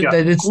Shoemaker?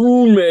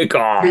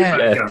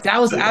 Yeah. That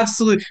was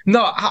absolute.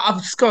 No, I'm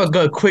just gonna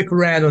go a quick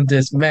rant on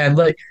this, man.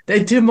 Like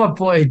they did my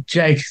boy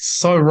Jake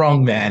so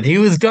wrong, man. He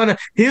was gonna.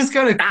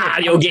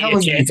 You'll get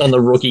your chance on the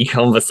rookie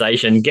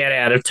conversation. Get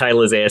out of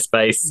Taylor's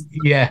airspace.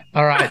 Yeah.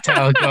 All right,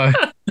 Taylor, go.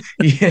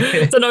 Yeah.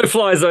 It's a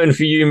no-fly zone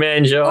for you,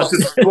 man, Josh. I was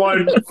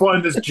just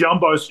flying this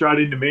jumbo straight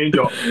into man,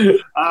 Josh.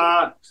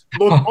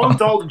 Look, on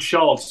Dalton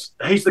Schultz,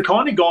 he's the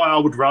kind of guy I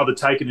would rather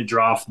take in a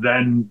draft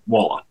than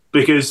Waller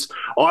because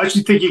I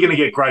actually think you're going to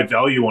get great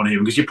value on him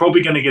because you're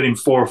probably going to get him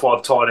 4 or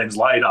 5 tight ends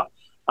later.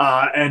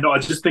 And I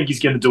just think he's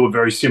going to do a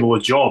very similar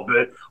job.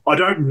 But I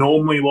don't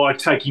normally like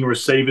taking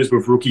receivers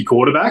with rookie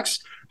quarterbacks.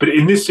 But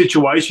in this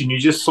situation, you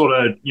just sort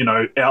of,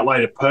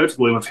 outlaid it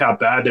perfectly with how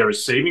bad their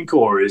receiving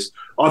core is.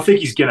 I think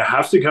he's going to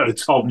have to go to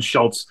Dalton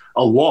Schultz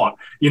a lot.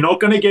 You're not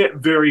going to get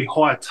very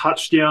high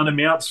touchdown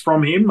amounts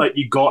from him like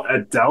you got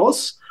at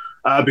Dallas.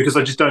 Because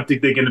I just don't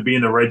think they're going to be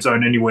in the red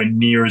zone anywhere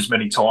near as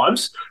many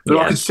times. But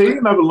I could see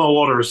him having a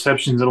lot of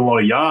receptions and a lot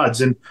of yards.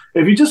 And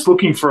if you're just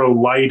looking for a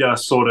later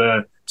sort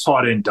of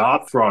tight end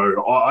dart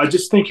throw, I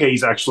just think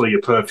he's actually a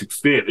perfect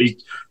fit.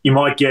 You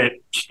might get,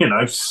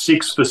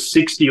 6 for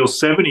 60 or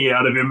 70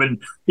 out of him. And,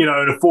 in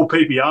a full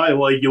PPR,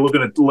 like you're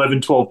looking at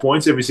 11, 12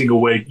 points every single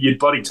week. You'd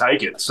bloody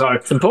take it. So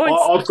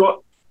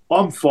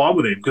I'm fine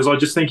with him because I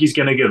just think he's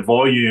going to get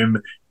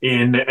volume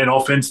in an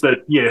offense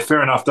that,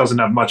 fair enough, doesn't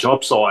have much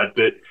upside.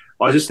 But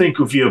I just think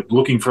if you're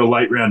looking for a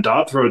late round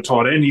dart throw at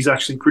tight end, he's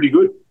actually pretty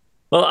good.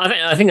 Well,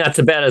 I think that's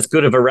about as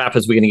good of a wrap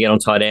as we're going to get on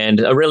tight end.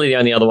 Really, the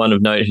only other one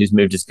of note who's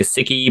moved is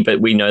Gesicki,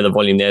 but we know the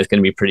volume there is going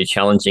to be pretty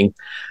challenging.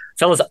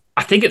 Fellas,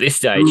 I think at this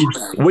stage,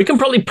 we can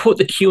probably put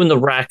the queue in the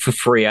rack for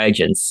free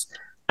agents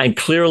and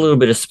clear a little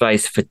bit of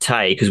space for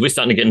Tay, because we're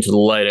starting to get into the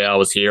late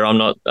hours here. I'm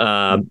not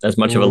as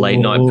much of a late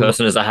night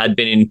person as I had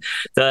been in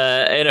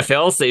the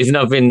NFL season.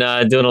 I've been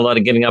doing a lot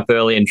of getting up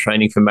early and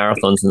training for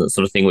marathons and that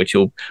sort of thing, which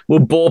we'll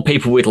bore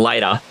people with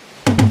later.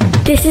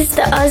 This is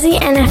the Aussie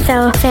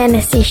NFL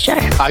Fantasy Show.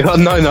 I got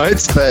no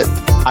notes, but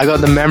I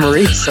got the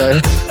memory, so...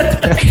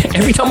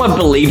 Every time I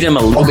believed them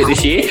a little bit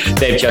this year,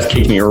 they've just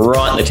kicked me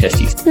right in the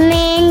testes.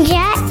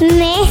 Manja,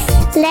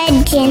 myth,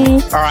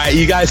 legend. All right,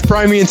 you guys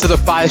throw me into the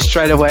fire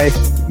straight away,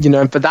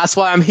 but that's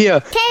why I'm here.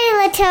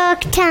 Taylor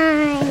talk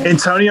time.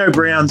 Antonio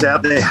Brown's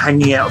out there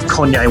hanging out with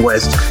Kanye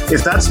West.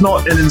 If that's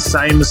not an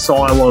insane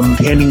asylum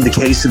handing the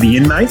keys to the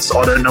inmates,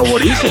 I don't know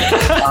what is.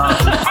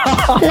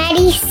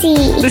 Maddie C.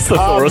 This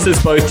thesaurus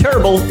is both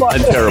terrible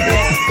and terrible.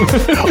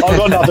 I've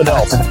got nothing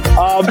else.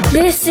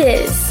 This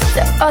is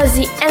the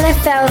Aussie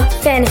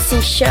NFL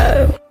Fantasy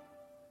Show.